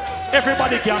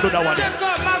 Everybody can do that one.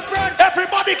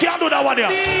 Everybody can do that one here.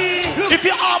 If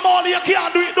you arm all, you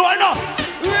can't do it, do I know?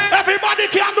 Everybody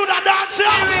can do that dance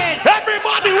here.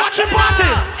 Everybody watch a party.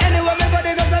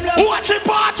 Watch a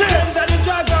party.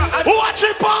 Watch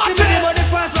a party.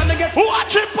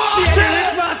 Watch a party.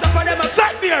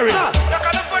 St. Mary.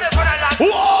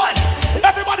 One.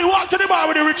 Everybody walk to the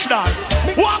bar with the rich dance.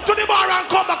 Walk to the bar and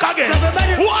come back again.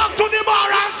 Walk to the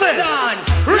bar and say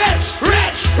rich.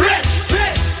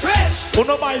 Who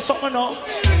no buy something now?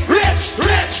 Rich.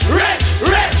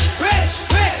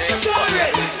 So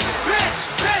rich.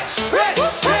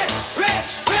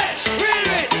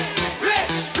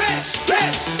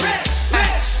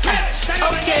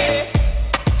 Okay.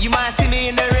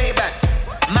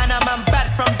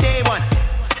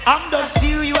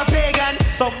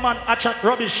 chat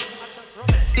rubbish.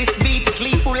 This beat is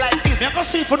lethal like this. You can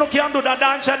see if you can do that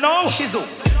dance now. She's up.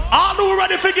 All who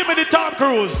ready for give me the Tom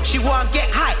Cruise? She want get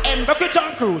high and look at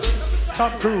Tom Cruise.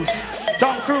 Tom Cruise.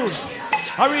 Tom Cruise.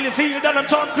 I really feel that I'm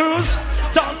Tom Cruise.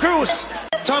 Tom Cruise.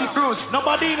 Tom Cruise.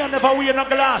 Nobody never wear no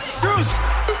glass. Cruise.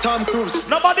 Tom Cruise.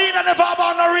 Nobody never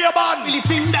born a rear band. Really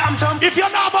think damn Tom. If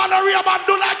you're not born a rear band,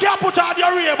 do like you put on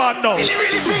your rear band now.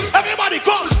 Really think. Everybody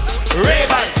come.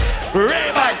 Ray-Ban.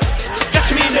 Ray-Ban.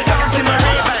 Catch me in the dance in my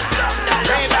Ray-Ban.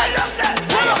 Ray-Ban.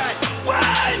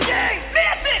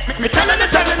 Me telling it.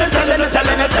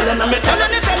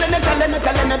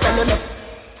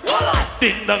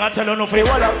 Ding dong, I tell you no for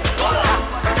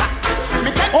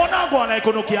oh, now go on like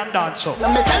you can dance.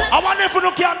 I wonder if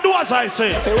you can do as I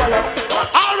say.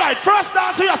 Alright, first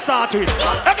dance you start with.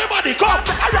 Everybody come.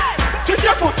 Alright. Twist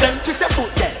your foot them, twist your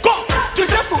foot them. Go.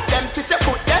 Twist your foot them, twist your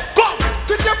foot them. Go.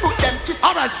 Twist your foot them, twist.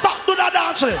 Alright, stop, do that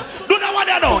dancing. Do that one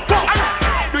there now. Go.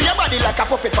 Alright. Do your body like a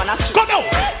puppet on a string. Come now.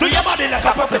 Do your body like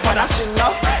a puppet on a string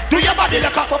now. Do your body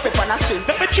like a puppet on a string.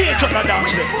 Let me change up the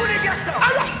dance there.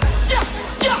 Alright.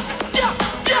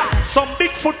 Some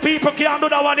big foot people can't do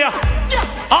that one here.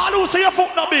 All who say your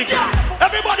foot not big.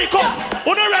 Everybody come.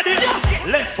 Who not ready?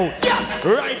 Left foot,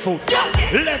 right foot,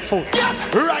 left foot,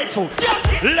 right foot,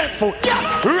 left foot,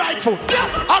 right foot.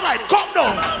 All right, come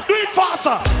down. Do it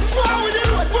faster.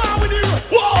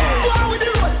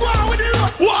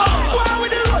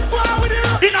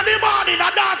 In the morning,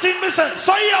 I dancing, me say.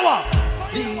 So here what?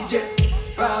 DJ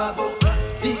Bravo,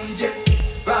 DJ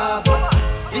Bravo,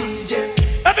 DJ.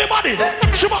 Everybody,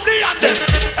 shoot up the hand.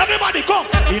 Everybody come.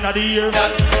 In the ear,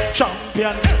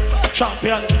 champion,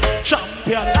 champion,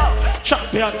 champion,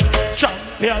 champion,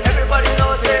 champion. Everybody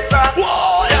knows it, bro.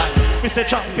 Whoa, yeah. We say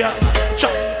champion,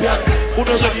 champion. Who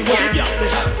knows what the girl there?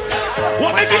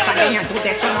 What the girl there?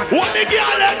 What the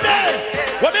girl there?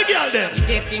 What the girl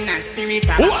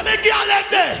there? What the girl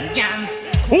there?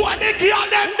 What the girl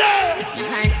there?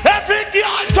 Every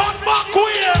girl turn back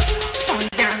here.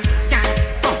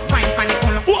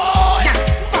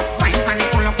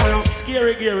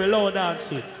 Scary Gary, low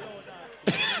dancing.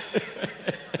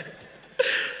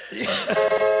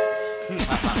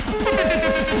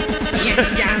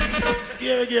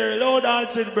 Scary Gary, low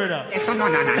dancing, brother.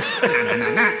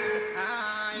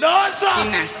 No, sir.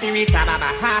 Spirit,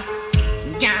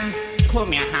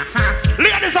 come here, ha ha.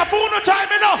 Ladies, a phone no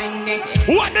time enough.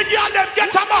 What the girl them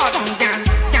get a man?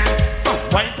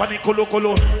 Wine panicolo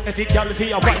colo, if you girl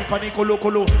feel wine panicolo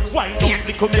colo, wine don't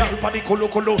lick up girl panicolo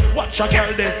colo. Watch a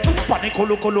girl there,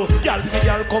 panicolo colo. Girl, if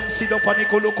girl come sit down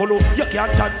panicolo colo, you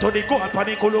can't turn to the go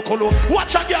panicolo colo.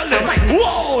 Watch a girl there.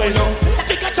 Whoa,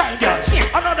 take a time, girl.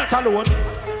 Another alone.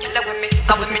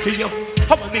 Come with me to you.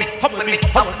 Come with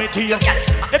me to you.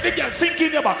 Every girl sink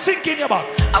in your back, sink in your back,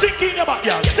 sink in your back,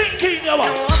 girl, sink in your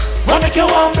back. What make you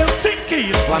want me? Sink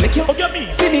in. What make you? Oh, you me?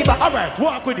 Feel me back. All right,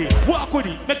 walk with it, walk with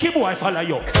it. Make your boy follow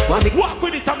you. Walk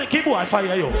with it and make your boy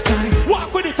follow you.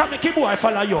 Walk with it and make your boy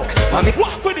follow you.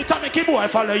 Walk with it and make your boy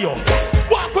follow you.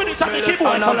 Walk with it and make your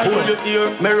boy follow you. Pull your ear,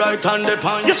 me right hand the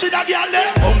pan. You see that girl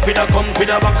there? Come for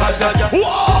the back as a girl.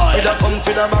 Whoa! Come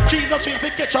for the back. Jesus, if you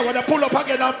catch you when I pull up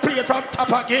again and play from top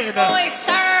again. Boy,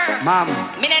 sir. Mom.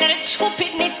 Me need a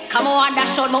stupidness. Come on,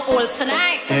 dash out my old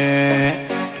tonight.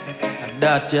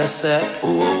 That you say.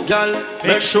 Ooh, girl,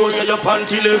 make sure so your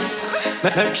panty lifts.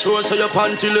 Make sure so your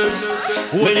panty lifts.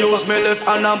 Me use me left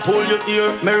hand and pull your ear.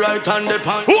 Me right hand the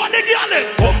pan. Who are the girl?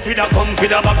 Come for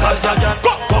the back as a girl.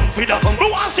 Come for the come.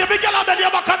 Who wants to see the girl bend your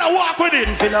back and walk with it?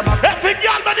 Every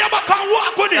girl bend your back and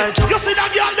walk with it. You see that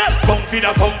girl there? Come for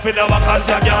the back as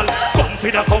a girl. Come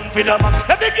for the back.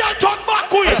 Every girl turn back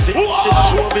with it.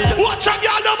 Watch a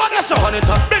girl over there, so.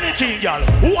 Bend it in, girl.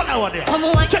 One over there.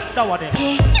 Take that one there.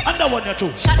 And that one there too.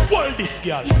 Hold this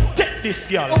girl. Take this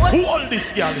girl. Hold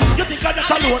this girl. You think I'm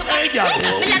not alone, hey girl?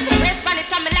 Me like to press on it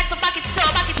and me like to back it so,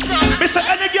 back it so. Me say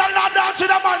any girl not dancing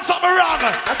a man something wrong.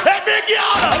 Every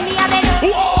girl.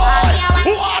 Whoa.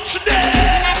 Watch this.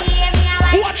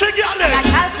 Watch a girl.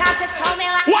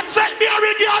 What set me a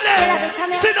girl?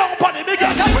 Sit down on the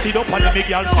girl. Sit down on the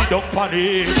girl. Sit down on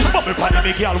it. Bubble on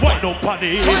the girl. Wind up on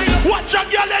it. Watch a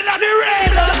girl in the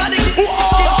rain.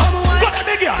 Whoa. Go to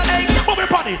the girl. Bubble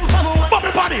on it.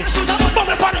 Bubble on it.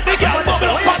 Bubble on it. Big girl.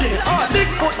 Bubble on it. Big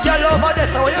foot girl over there.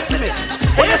 So when you see me,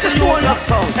 when you see you on your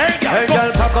song. Hey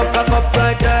girl, pack up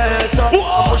right there. So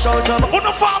push out your. On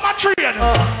the farmer train.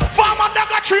 Farmer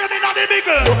dagger train in the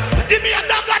middle. Give me a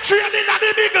dagger train in the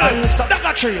middle.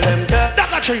 Dagger train.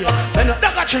 Dagger train.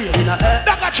 Dagger train.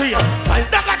 Dagger train.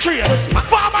 Dagger train.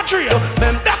 Farmer train.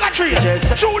 Dagger train.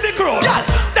 Show the crowd.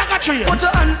 Dagger train.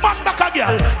 Man back a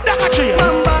girl. Dagger train.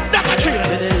 Dagger train.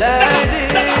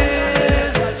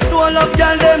 Stone love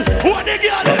girl them. What the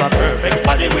girl? Have a perfect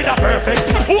body with a perfect.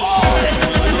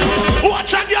 Whoa!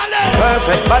 Watch a girl.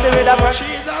 Perfect body with a perfect.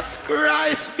 Jesus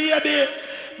Christ, baby.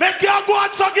 Make your go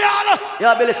on, so girl.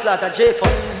 Yeah, Billy Slaughter, J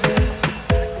first.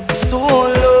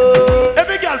 Stone love.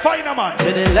 Every girl find a man. To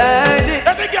the lady.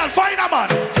 Every girl find a man.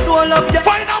 Stone love.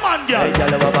 Find a man, girl. Hey, girl,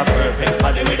 you have a perfect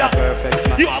body with a perfect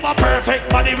smile. You have a perfect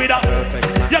body with a perfect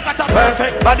smile. You got a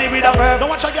perfect body with a perfect. Don't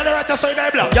watch a girl right side of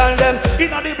the block. Girl them.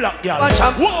 In the block, girl.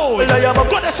 Whoa.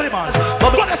 Go the slimmers.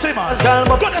 Go the slimmers.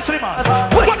 Go the slimmers.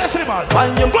 Go the slimmers.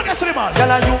 Go the slimmers.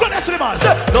 Go the slimmers.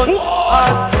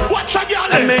 Whoa. Watch a girl.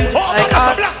 Over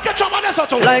there, black sketch over there, so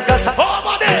too. Like a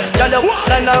over there. Girl, you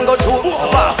stand and go through.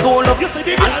 Stone up. You see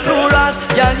the girl. Plurals.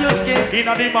 Girl, you skin. In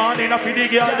the morning, I feed the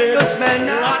girl. You smell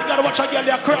now. You gotta watch a girl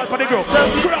there crawl for the group.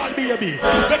 Crawl, baby.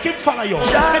 Make him follow you.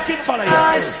 Make him follow you.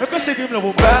 Make him see him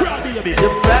love. Crawl, baby.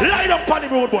 Lie down on the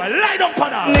road, boy. Lie down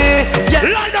on her.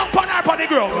 Lie down on her on the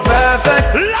ground.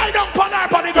 Perfect. Lie down on her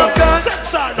on the ground.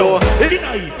 Sex her now.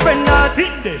 Friend not.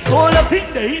 Hinde. Stone up.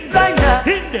 Hinde. Like that.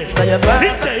 Hinde. So you're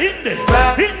Hinde.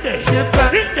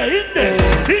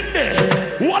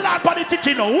 Wall out on the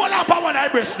titty now. Wall out on one eye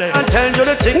breast there. And tell you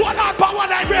the thing. Wall out on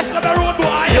one eye breast on the road,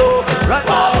 boy. Yo, right.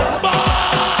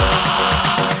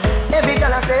 Every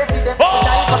girl I say fit them.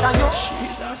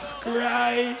 Jesus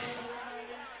Christ.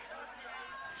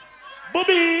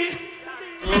 Booby.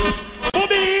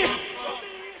 Booby.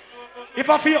 If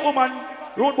I feel a woman,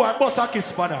 road boy, boss a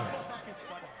kiss for her.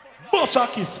 Boss a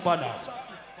kiss for her.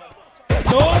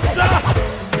 No, sir.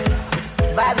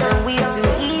 Vybz and we's too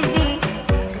easy.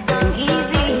 Too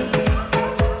easy.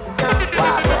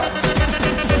 Wow.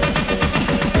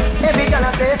 Every girl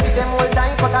I say fit them all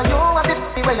time, but you have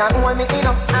the way you hold me in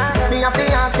up. Me a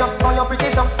feel ask you, how you pretty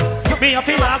so. Me a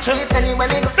feel ask you. Anywhere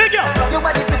me go. Big girl. You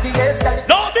are the prettiest girl.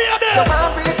 No, be a there. You want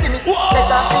to pretty me.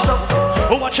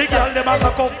 Whoa. Watch a girl, them have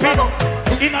a cup pin.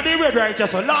 In the red right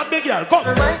just so Lord big girl, come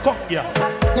girl.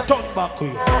 Turn back to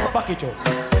you, back it up.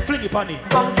 Fling it on him,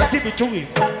 give it to him.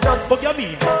 But you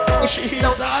mean,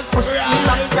 Jesus Christ.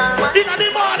 In the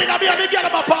morning, I'll be a big girl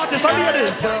at my party, so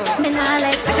ladies. Me nah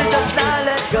like She just not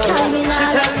let go. She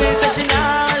tell me that she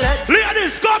not let go.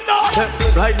 Ladies, come now.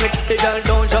 Right, make the girl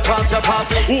don't jump off.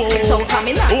 Don't come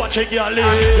in now. Watch a girl,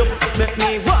 you make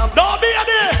me warm. Don't be a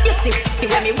day. You stick the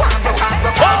way me want.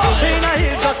 She in a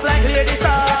heel just like ladies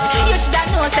are. You should have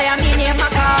known, say I'm in here,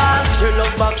 Maca. She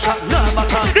love back shot, no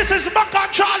back on. This is Maca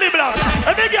Charlie Black.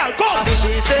 A big girl, come.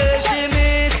 She say she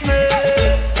miss me,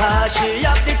 cause she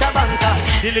have the tabanka.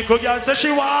 The little girl say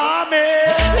she want me.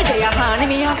 Me say you honey,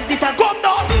 me have the tab. Come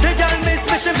down. The girl miss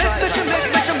me, she miss me, she miss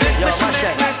me, she miss me, she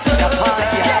miss me.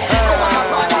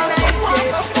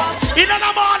 In the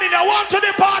morning, I want to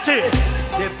the party.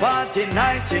 The party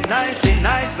nice,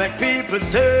 nice, make people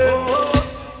say.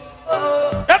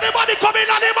 Everybody come in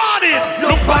on the morning.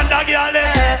 Look on the girl,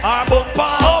 her bumper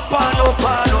up and up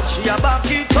and up. She a back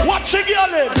it up. Watch the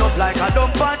girl, up like a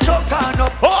dump and choke and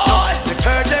up. Oh, the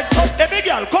third leg up. Every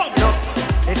girl, come.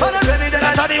 If I'm not ready, then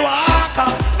I the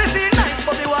walker. Me feel nice,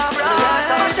 but the warm right.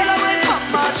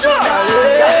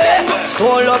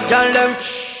 Stole up, girl, them.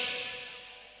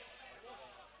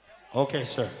 Okay,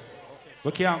 sir.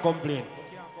 We can't complain.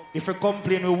 If we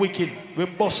complain, we're wicked. We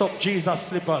bust up Jesus'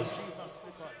 slippers.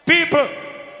 People,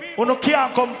 who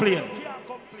can't complain.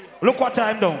 Look what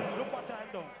time down.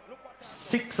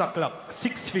 6 o'clock,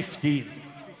 6:15.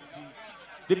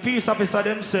 The peace officer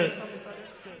them said,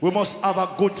 we must have a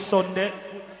good Sunday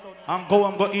and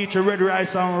go eat a red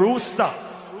rice and rooster.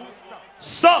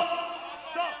 So,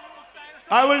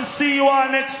 I will see you all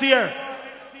next year.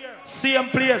 Same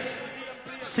place,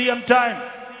 same time.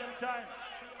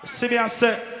 See me and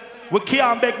say, we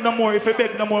can't beg no more. If we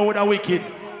beg no more, we're wicked.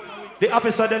 The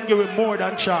officer then give him more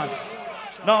than chance.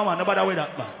 No man, nobody with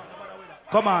that man.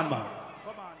 Come on, man.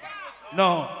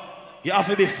 No. You have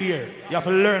to be fair. You have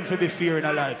to learn to be fair in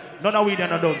our life. None of we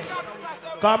then are dunce.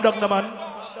 Calm down, man.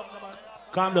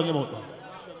 Calm down your mouth, man.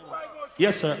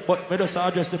 Yes, sir. But we just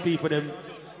address the people them.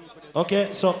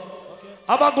 Okay, so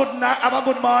have a good night, have a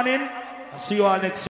good morning. I'll see you all next year.